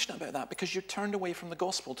so passionate about that? Because you're turned away from the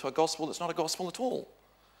gospel to a gospel that's not a gospel at all.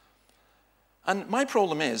 And my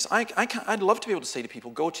problem is, I'd love to be able to say to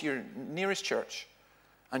people, go to your nearest church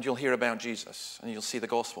and you'll hear about Jesus and you'll see the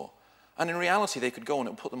gospel. And in reality, they could go and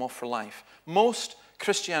it'll put them off for life. Most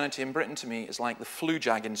Christianity in Britain to me is like the flu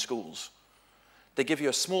jag in schools. They give you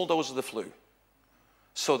a small dose of the flu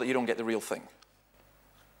so that you don't get the real thing.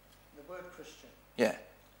 The word Christian. Yeah.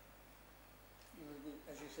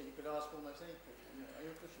 As you say, you could ask almost any Christian, are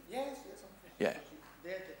you a Christian? Yes, I'm Christian. Yeah.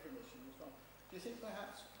 Their definition is wrong. Do you think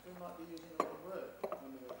perhaps we might be using the wrong word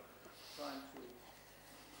when we're trying to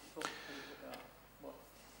talk to people about what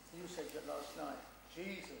you said that last night?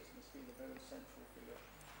 Jesus must be the very central figure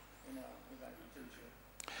in our evangelical teaching.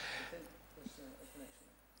 Do you think there's a connection?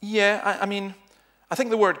 Yeah, I mean, I think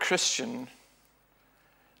the word Christian,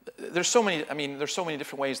 there's so many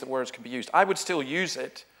different ways that words can be used. I would still use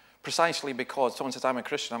it precisely because someone says, I'm a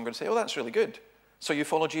Christian, I'm going to say, oh, that's really good. So you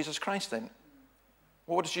follow Jesus Christ then?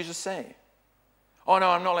 Well, what does Jesus say? Oh, no,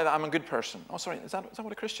 I'm not like that, I'm a good person. Oh, sorry, is that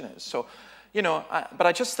what a Christian is? So, but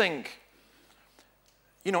I just think,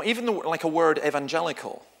 even like a word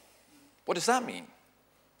evangelical, what does that mean?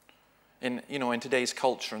 In today's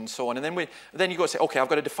culture and so on. And then you go and say, okay, I've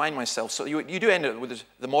got to define myself. So you do end up with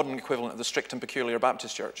the modern equivalent of the strict and peculiar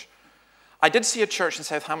Baptist church. I did see a church in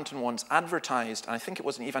Southampton once advertised, and I think it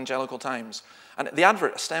was in Evangelical Times, and the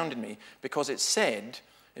advert astounded me because it said,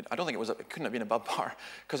 it couldn't have been above par,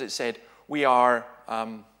 because it said, we are, I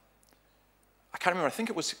can't remember, I think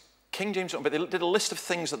it was King James, but they did a list of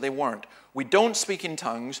things that they weren't. We don't speak in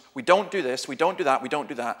tongues, we don't do this, we don't do that, we don't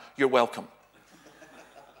do that, you're welcome.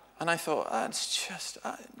 And I thought, that's just,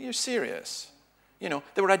 you're serious. They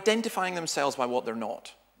were identifying themselves by what they're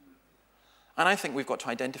not. And I think we've got to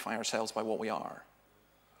identify ourselves by what we are.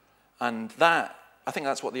 And I think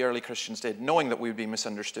that's what the early Christians did, knowing that we would be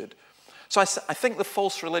misunderstood. So I think the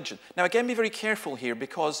false religion. Now again, be very careful here,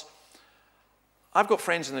 because I've got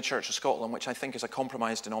friends in the Church of Scotland, which I think is a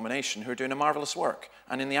compromised denomination, who are doing a marvellous work.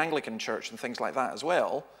 And in the Anglican Church and things like that as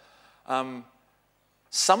well.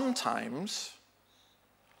 Sometimes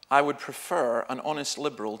I would prefer an honest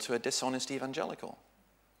liberal to a dishonest evangelical.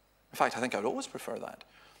 In fact, I think I would always prefer that.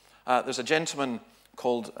 There's a gentleman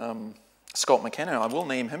called Scott McKenna, I will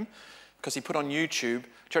name him, because he put on YouTube,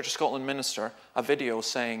 Church of Scotland minister, a video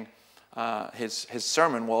saying his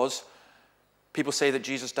sermon was, people say that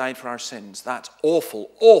Jesus died for our sins. That's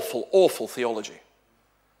awful, awful, awful theology.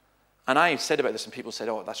 And I said about this, and people said,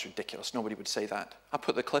 oh, that's ridiculous. Nobody would say that. I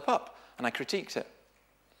put the clip up, and I critiqued it.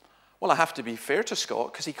 Well, I have to be fair to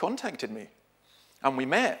Scott, because he contacted me. And we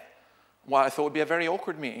met. What I thought would be a very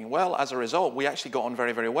awkward meeting. Well, as a result, we actually got on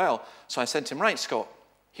very, very well. So I said to him, right, Scott,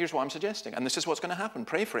 here's what I'm suggesting. And this is what's going to happen.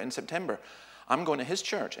 Pray for it in September. I'm going to his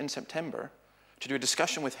church in September to do a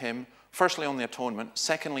discussion with him, firstly on the atonement,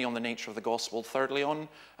 secondly on the nature of the gospel, thirdly on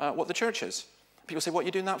what the church is. People say, what are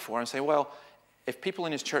you doing that for? And I say, well, if people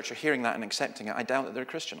in his church are hearing that and accepting it, I doubt that they're a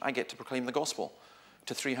Christian. I get to proclaim the gospel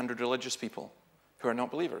to 300 religious people who are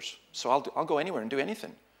not believers. So I'll go anywhere and do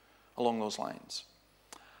anything along those lines.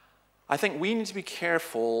 I think we need to be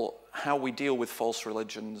careful how we deal with false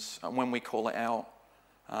religions and when we call it out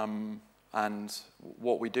and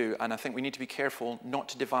what we do. And I think we need to be careful not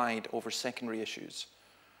to divide over secondary issues.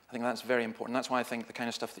 I think that's very important. That's why I think the kind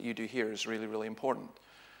of stuff that you do here is really, really important.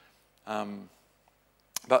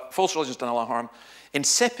 But false religion's done a lot of harm.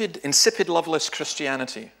 Insipid, loveless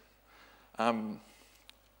Christianity.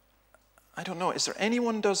 I don't know, is there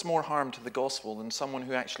anyone does more harm to the gospel than someone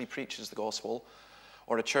who actually preaches the gospel,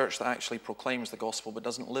 or a church that actually proclaims the gospel but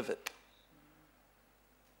doesn't live it?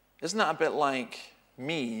 Isn't that a bit like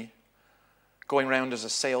me going around as a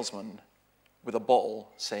salesman with a bottle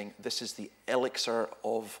saying, this is the elixir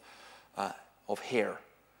of hair.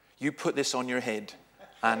 You put this on your head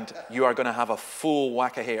and you are going to have a full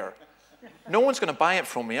whack of hair. No one's going to buy it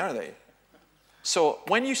from me, are they? So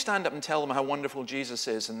when you stand up and tell them how wonderful Jesus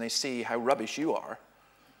is and they see how rubbish you are,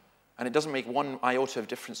 and it doesn't make one iota of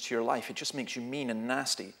difference to your life, it just makes you mean and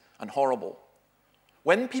nasty and horrible.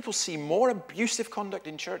 When people see more abusive conduct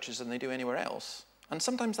in churches than they do anywhere else, and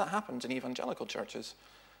sometimes that happens in evangelical churches,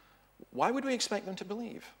 why would we expect them to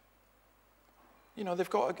believe? You know, they've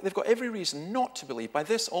got every reason not to believe. By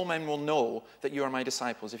this, all men will know that you are my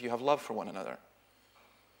disciples if you have love for one another.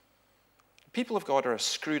 People of God are a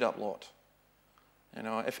screwed up lot. You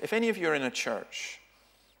know, if any of you are in a church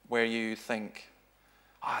where you think,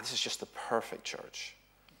 this is just the perfect church,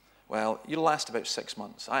 well, you'll last about 6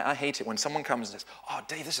 months. I hate it when someone comes and says,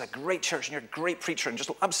 Dave, this is a great church and you're a great preacher and just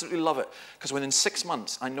absolutely love it. Because within 6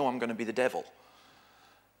 months, I know I'm going to be the devil.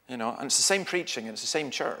 You know, and it's the same preaching and it's the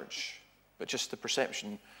same church, but just the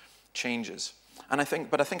perception changes. And I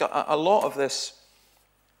think a lot of this,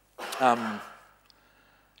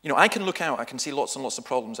 you know, I can look out, I can see lots and lots of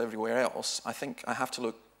problems everywhere else. I think I have to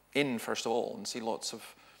look in first of all and see lots of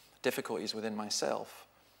difficulties within myself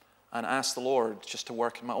and ask the Lord just to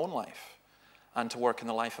work in my own life and to work in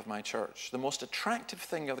the life of my church. The most attractive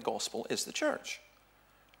thing of the gospel is the church.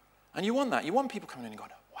 And you want that. You want people coming in and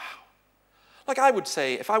going, wow. Like I would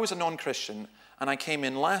say, if I was a non-Christian and I came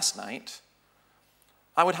in last night,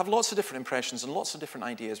 I would have lots of different impressions and lots of different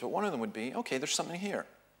ideas, but one of them would be, okay, there's something here.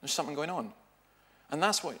 There's something going on. And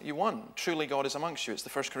that's what you want. Truly God is amongst you. It's the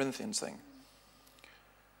 1 Corinthians thing.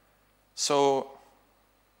 So,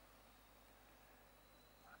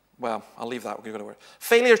 well, I'll leave that. We're going to go to work.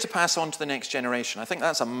 Failure to pass on to the next generation. I think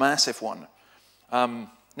that's a massive one. Now,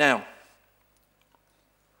 Now,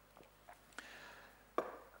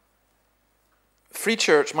 Free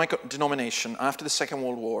Church, my denomination, after the Second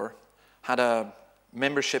World War, had a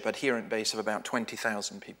membership adherent base of about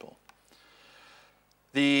 20,000 people.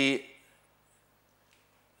 The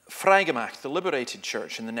Vrijgemacht, the liberated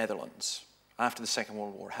church in the Netherlands, after the Second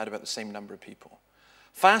World War, had about the same number of people.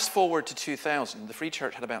 Fast forward to 2000, the Free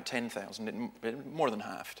Church had about 10,000, more than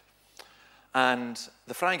halved. And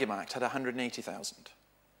the Vrijgemacht had 180,000.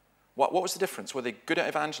 What was the difference? Were they good at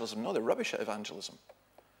evangelism? No, they're rubbish at evangelism.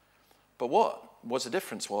 But what was the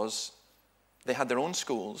difference was they had their own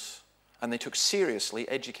schools and they took seriously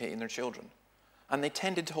educating their children. And they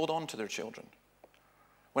tended to hold on to their children.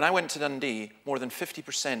 When I went to Dundee, more than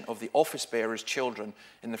 50% of the office bearers' children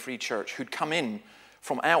in the Free Church who'd come in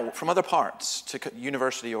from other parts to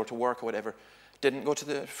university or to work or whatever, didn't go to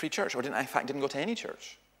the Free Church, or in fact didn't go to any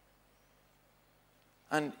church.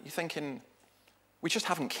 And you're thinking, we just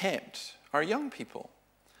haven't kept our young people.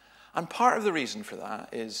 And part of the reason for that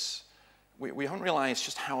is we haven't realized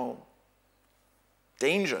just how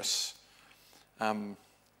dangerous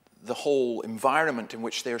the whole environment in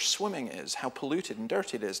which they're swimming is, how polluted and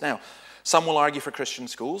dirty it is. Now, some will argue for Christian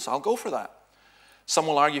schools. I'll go for that. Some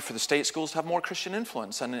will argue for the state schools to have more Christian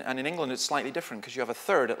influence. And in England, it's slightly different because you have a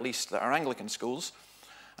third, at least, that are Anglican schools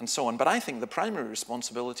and so on. But I think the primary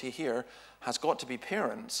responsibility here has got to be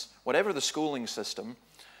parents, whatever the schooling system,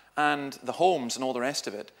 and the homes and all the rest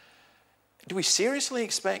of it. Do we seriously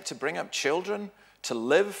expect to bring up children to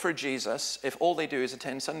live for Jesus if all they do is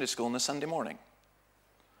attend Sunday school on a Sunday morning?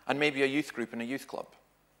 And maybe a youth group in a youth club.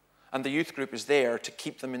 And the youth group is there to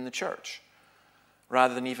keep them in the church,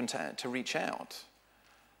 rather than even to reach out.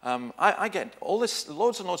 I get all this,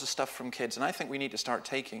 loads and loads of stuff from kids, and I think we need to start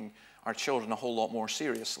taking our children a whole lot more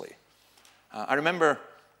seriously. I remember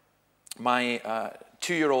my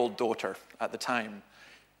 2-year-old daughter at the time.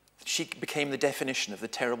 She became the definition of the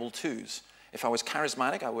terrible twos. If I was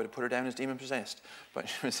charismatic, I would have put her down as demon-possessed. But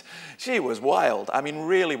she was wild, I mean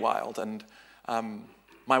really wild. And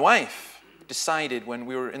my wife decided when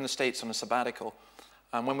we were in the States on a sabbatical,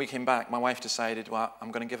 and when we came back, my wife decided, well, I'm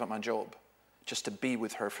going to give up my job just to be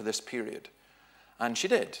with her for this period. And she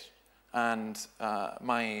did. And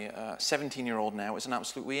my 17-year-old now is an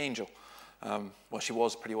absolute wee angel. Well, she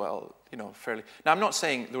was pretty well, fairly. Now, I'm not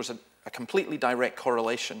saying there was a completely direct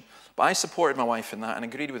correlation, but I supported my wife in that and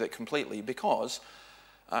agreed with it completely because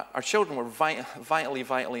our children were vitally,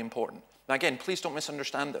 vitally important. Now, again, please don't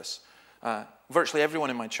misunderstand this. Virtually everyone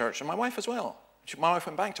in my church, and my wife as well. My wife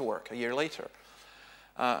went back to work a year later.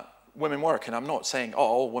 Women work, and I'm not saying, oh,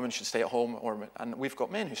 all women should stay at home, and we've got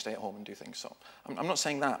men who stay at home and do things. So I'm not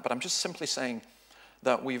saying that, but I'm just simply saying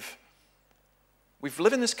that we've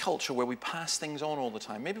lived in this culture where we pass things on all the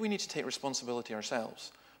time. Maybe we need to take responsibility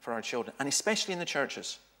ourselves for our children, and especially in the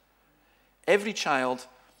churches. Every child,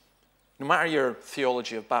 no matter your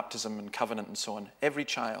theology of baptism and covenant and so on, every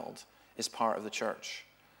child is part of the church.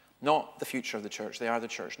 Not the future of the church, they are the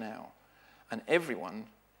church now. And everyone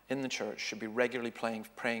in the church should be regularly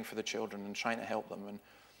praying for the children and trying to help them.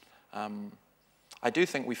 And I do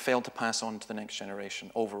think we failed to pass on to the next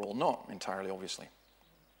generation overall, not entirely, obviously.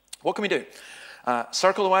 What can we do?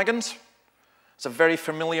 Circle the wagons. It's a very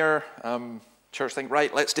familiar church thing.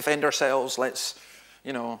 Right, let's defend ourselves. Let's,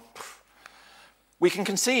 we can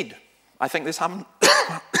concede. I think this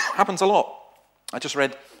happens a lot. I just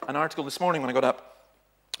read an article this morning when I got up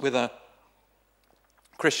with a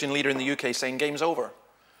Christian leader in the UK saying, game's over.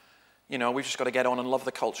 We've just got to get on and love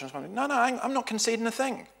the culture. No, I'm not conceding a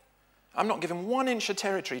thing. I'm not giving 1 inch of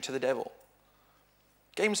territory to the devil.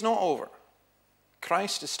 Game's not over.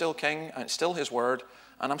 Christ is still king, and it's still his word,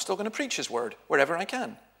 and I'm still going to preach his word wherever I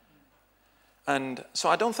can. And so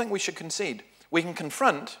I don't think we should concede. We can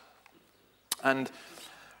confront, and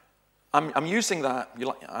I'm using that,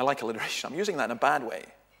 I like alliteration, I'm using that in a bad way.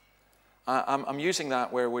 I'm using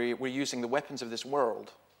that where we're using the weapons of this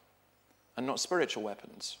world and not spiritual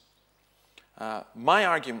weapons. My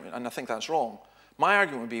argument, and I think that's wrong, my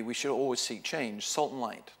argument would be we should always seek change, salt and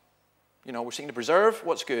light. We're seeking to preserve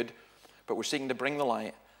what's good, but we're seeking to bring the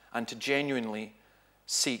light and to genuinely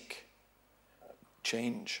seek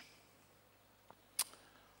change.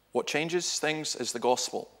 What changes things is the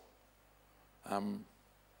gospel.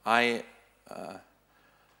 I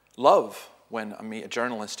love when I meet a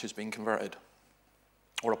journalist who's been converted,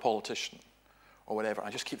 or a politician, or whatever.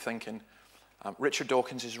 I just keep thinking, Richard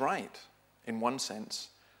Dawkins is right, in one sense.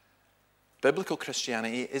 Biblical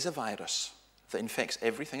Christianity is a virus that infects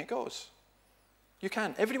everything it goes. You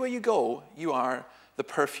can. Everywhere you go, you are the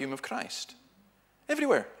perfume of Christ.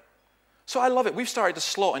 Everywhere. So I love it. We've started to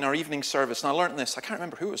slot in our evening service, and I learned this. I can't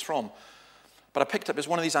remember who it was from, But I picked up, it's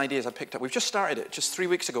one of these ideas I picked up. We've just started it. Just 3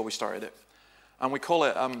 weeks ago we started it. And we call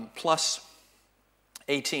it Plus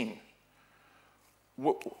 18.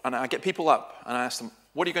 And I get people up and I ask them,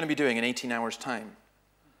 what are you going to be doing in 18 hours' time?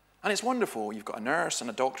 And it's wonderful. You've got a nurse and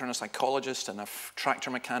a doctor and a psychologist and a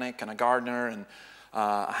tractor mechanic and a gardener and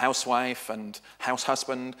a housewife and house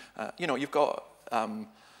husband. You've got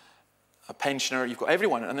a pensioner. You've got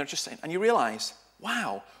everyone. And they're just saying, and you realize,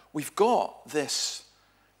 wow, we've got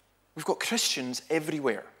Christians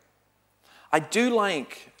everywhere. I do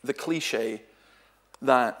like the cliche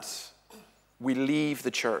that we leave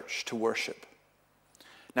the church to worship.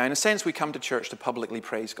 Now, in a sense, we come to church to publicly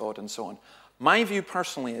praise God and so on. My view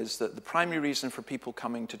personally is that the primary reason for people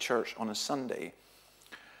coming to church on a Sunday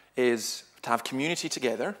is to have community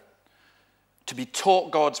together, to be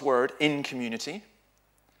taught God's word in community,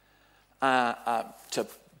 to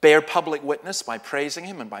bear public witness by praising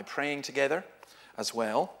him and by praying together as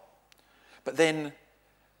well, but then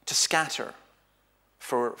to scatter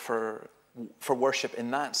for worship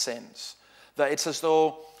in that sense. That it's as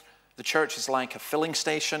though the church is like a filling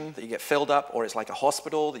station that you get filled up, or it's like a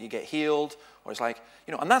hospital that you get healed, or it's like,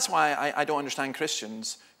 and that's why I don't understand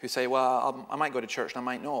Christians who say, well, I might go to church and I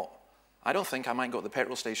might not. I don't think I might go to the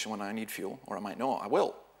petrol station when I need fuel, or I might not. I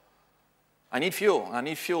will. I need fuel. I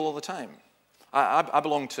need fuel all the time. I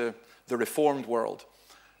belong to the reformed world,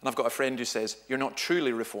 and I've got a friend who says, you're not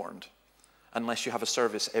truly reformed unless you have a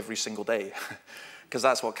service every single day, because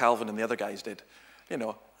that's what Calvin and the other guys did. And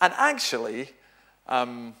actually,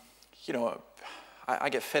 I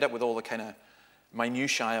get fed up with all the kind of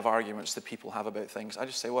minutiae of arguments that people have about things. I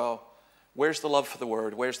just say, well, where's the love for the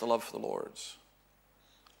word? Where's the love for the Lord's?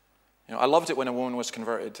 I loved it when a woman was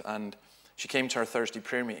converted, and she came to our Thursday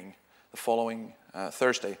prayer meeting the following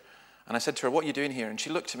Thursday. And I said to her, what are you doing here? And she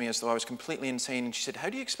looked at me as though I was completely insane. And she said, how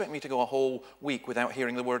do you expect me to go a whole week without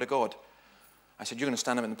hearing the word of God? I said, you're going to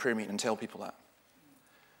stand up in the prayer meeting and tell people that.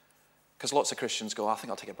 Because lots of Christians go, I think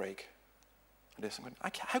I'll take a break.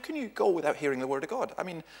 How can you go without hearing the word of God? I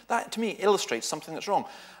mean, that to me illustrates something that's wrong.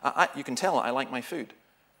 You can tell I like my food.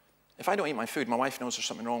 If I don't eat my food, my wife knows there's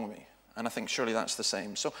something wrong with me. And I think surely that's the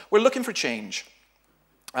same. So we're looking for change.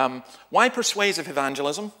 Why persuasive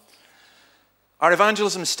evangelism? Our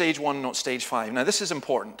evangelism is stage 1, not stage 5. Now, this is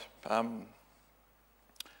important. As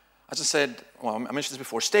I said, I mentioned this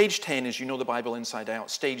before. Stage 10 is you know the Bible inside out.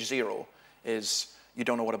 Stage 0 is you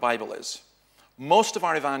don't know what a Bible is. Most of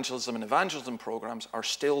our evangelism and evangelism programs are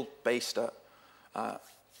still based at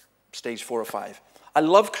stage 4 or 5. I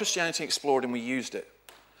love Christianity Explored, and we used it.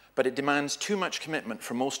 But it demands too much commitment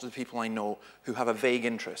for most of the people I know who have a vague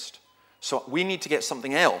interest. So we need to get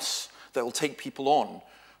something else that will take people on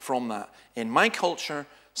from that. In my culture,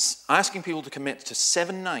 asking people to commit to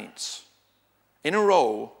 7 nights in a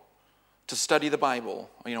row to study the Bible,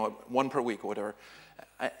 1 per week or whatever,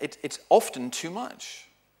 it's often too much.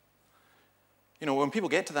 When people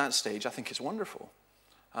get to that stage, I think it's wonderful.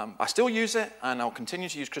 I still use it, and I'll continue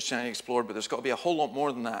to use Christianity Explored, but there's got to be a whole lot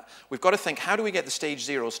more than that. We've got to think, how do we get the stage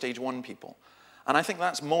 0, stage 1 people? And I think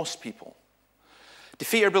that's most people.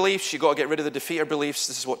 Defeater beliefs, you've got to get rid of the defeater beliefs.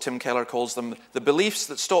 This is what Tim Keller calls them. The beliefs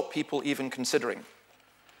that stop people even considering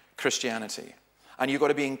Christianity. And you've got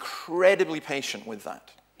to be incredibly patient with that.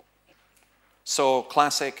 So,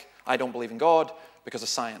 classic, I don't believe in God because of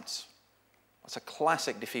science. That's a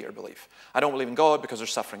classic defeater belief. I don't believe in God because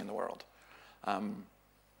there's suffering in the world. I'm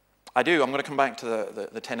going to come back to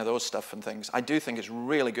the 10 of those stuff and things. I do think it's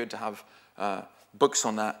really good to have books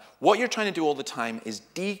on that. What you're trying to do all the time is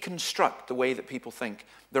deconstruct the way that people think.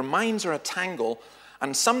 Their minds are a tangle,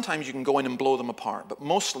 and sometimes you can go in and blow them apart, but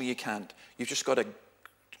mostly you can't. You've just got to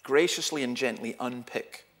graciously and gently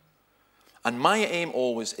unpick. And my aim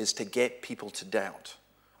always is to get people to doubt.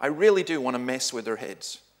 I really do want to mess with their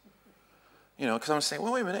heads. Because I'm saying,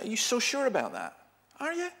 well, wait a minute, are you so sure about that?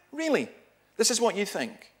 Are you? Really? This is what you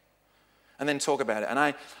think? And then talk about it.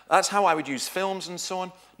 And that's how I would use films and so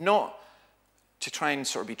on. Not to try and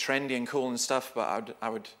sort of be trendy and cool and stuff, but I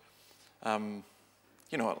would a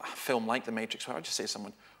film like The Matrix, I would just say to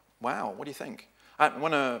someone, wow, what do you think?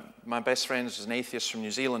 One of my best friends was an atheist from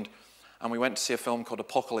New Zealand, and we went to see a film called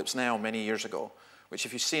Apocalypse Now many years ago, which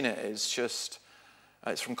if you've seen it is just,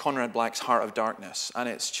 it's from Conrad Black's Heart of Darkness, and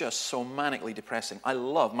it's just so manically depressing. I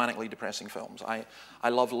love manically depressing films. I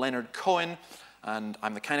love Leonard Cohen, and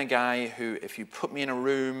I'm the kind of guy who, if you put me in a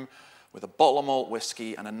room with a bottle of malt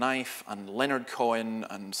whiskey and a knife and Leonard Cohen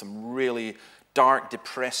and some really dark,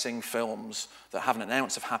 depressing films that haven't an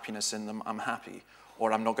ounce of happiness in them, I'm happy,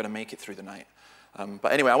 or I'm not going to make it through the night.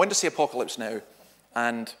 But anyway, I went to see Apocalypse Now,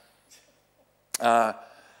 and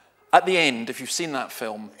at the end, if you've seen that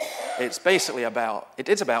film, it's basically about, it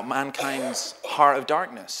is about mankind's heart of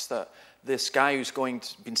darkness, that this guy who's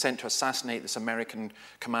been sent to assassinate this American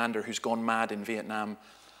commander who's gone mad in Vietnam,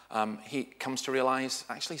 he comes to realize,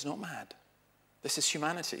 actually, he's not mad. This is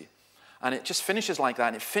humanity. And it just finishes like that,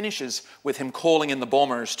 and it finishes with him calling in the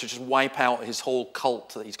bombers to just wipe out his whole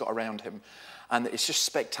cult that he's got around him. And it's just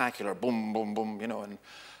spectacular, boom, boom, boom, you know, and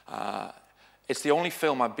it's the only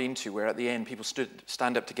film I've been to where at the end people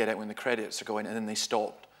stand up to get out when the credits are going, and then they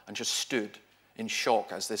stopped and just stood in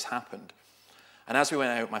shock as this happened. And as we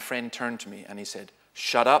went out, my friend turned to me and he said,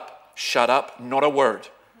 shut up, not a word.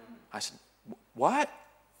 I said, what?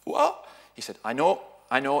 What? He said, I know.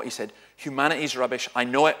 He said, humanity's rubbish. I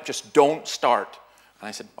know it, just don't start. And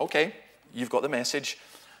I said, okay, you've got the message.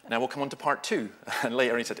 Now we'll come on to part 2. And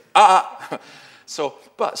later he said, So,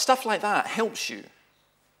 but stuff like that helps you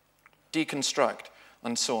deconstruct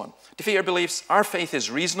and so on. Defeat your beliefs. Our faith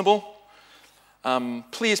is reasonable.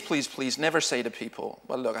 Please, please, please never say to people,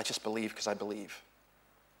 well, look, I just believe because I believe.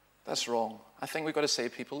 That's wrong. I think we've got to say to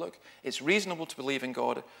people, look, it's reasonable to believe in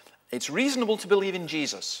God. It's reasonable to believe in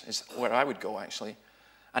Jesus, is where I would go, actually.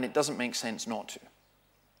 And it doesn't make sense not to.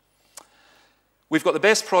 We've got the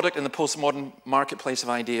best product in the postmodern marketplace of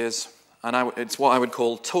ideas, and it's what I would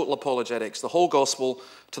call total apologetics, the whole gospel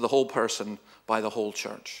to the whole person by the whole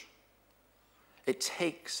church. It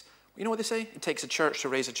takes, you know what they say? It takes a church to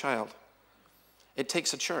raise a child. It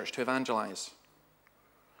takes a church to evangelize.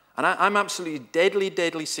 And I'm absolutely deadly,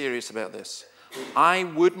 deadly serious about this. I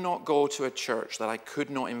would not go to a church that I could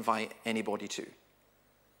not invite anybody to.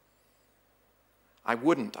 I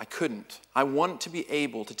wouldn't. I couldn't. I want to be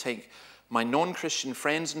able to take my non-Christian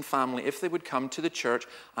friends and family, if they would come to the church,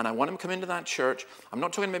 and I want them to come into that church. I'm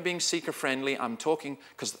not talking about being seeker-friendly. I'm talking,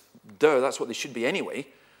 because, that's what they should be anyway.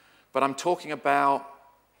 But I'm talking about,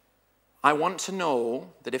 I want to know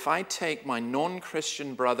that if I take my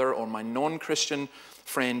non-Christian brother or my non-Christian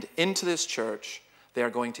friend into this church, they are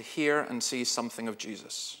going to hear and see something of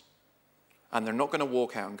Jesus. And they're not going to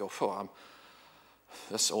walk out and go,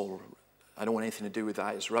 that's all, I don't want anything to do with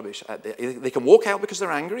that, it's rubbish. They can walk out because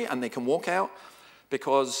they're angry, and they can walk out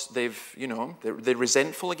because they're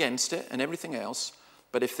resentful against it and everything else.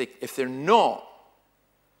 But if they're not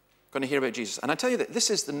going to hear about Jesus, and I tell you that this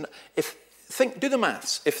is do the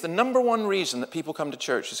maths. If the number one reason that people come to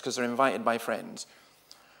church is because they're invited by friends,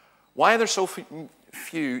 why are there so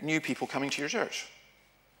few new people coming to your church?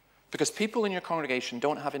 Because people in your congregation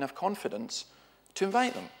don't have enough confidence to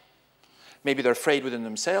invite them. Maybe they're afraid within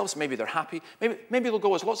themselves. Maybe they're happy. Maybe they'll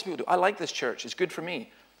go as lots of people do. I like this church. It's good for me.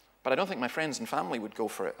 But I don't think my friends and family would go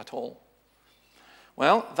for it at all.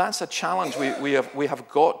 Well, that's a challenge we have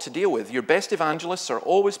got to deal with. Your best evangelists are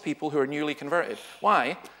always people who are newly converted.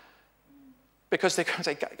 Why? Because they can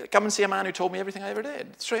say, come and see a man who told me everything I ever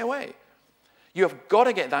did, straight away. You have got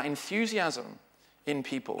to get that enthusiasm in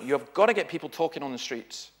people. You have got to get people talking on the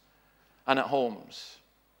streets and at homes.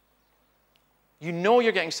 You know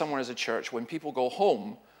you're getting somewhere as a church when people go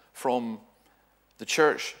home from the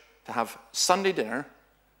church to have Sunday dinner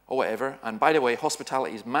or whatever, and by the way,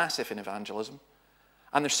 hospitality is massive in evangelism,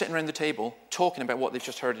 and they're sitting around the table talking about what they've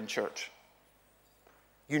just heard in church.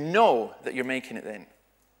 You know that you're making it then.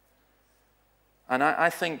 And I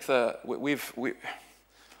think that we've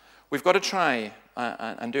got to try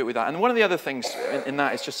and do it with that. And one of the other things in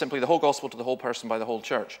that is just simply the whole gospel to the whole person by the whole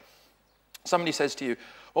church. Somebody says to you,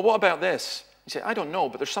 well, what about this? You say, I don't know,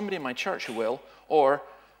 but there's somebody in my church who will. Or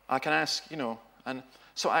I can ask, and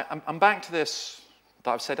so I'm back to this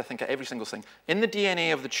that I've said, I think, at every single thing. In the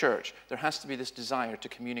DNA of the church, there has to be this desire to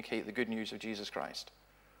communicate the good news of Jesus Christ.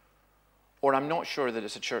 Or I'm not sure that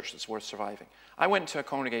it's a church that's worth surviving. I went to a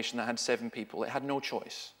congregation that had 7 people. It had no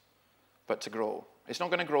choice but to grow. It's not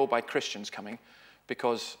going to grow by Christians coming,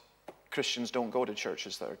 because Christians don't go to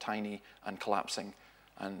churches that are tiny and collapsing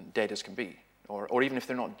and dead as can be. Or even if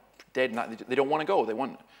they're not dead, they don't want to go.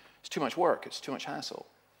 It's too much work. It's too much hassle.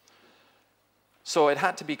 So it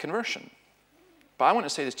had to be conversion. But I want to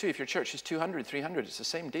say this too. If your church is 200, 300, it's the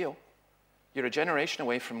same deal. You're a generation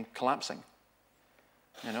away from collapsing.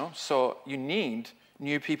 So you need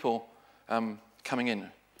new people coming in.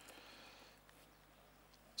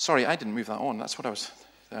 Sorry, I didn't move that on. That's what I was.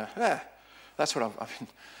 That's what I've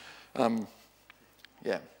been.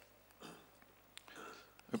 Yeah.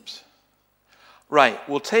 Oops. Right.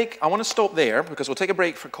 I want to stop there because we'll take a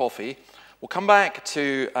break for coffee. We'll come back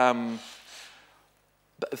to.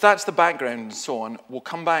 If that's the background and so on, we'll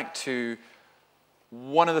come back to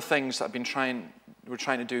one of the things that we're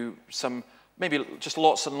trying to do maybe just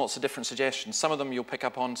lots and lots of different suggestions. Some of them you'll pick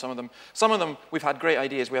up on, some of them we've had great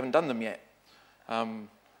ideas, we haven't done them yet.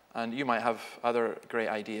 And you might have other great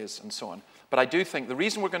ideas and so on. But I do think the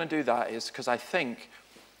reason we're going to do that is because I think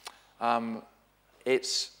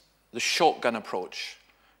it's the shotgun approach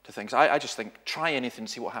to things. I just think, try anything,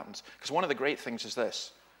 see what happens. Because one of the great things is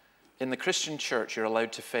this. In the Christian church, you're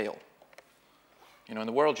allowed to fail. You know, in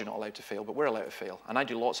the world, you're not allowed to fail, but we're allowed to fail. And I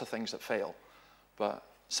do lots of things that fail. But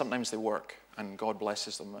sometimes they work, and God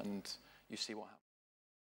blesses them, and you see what happens.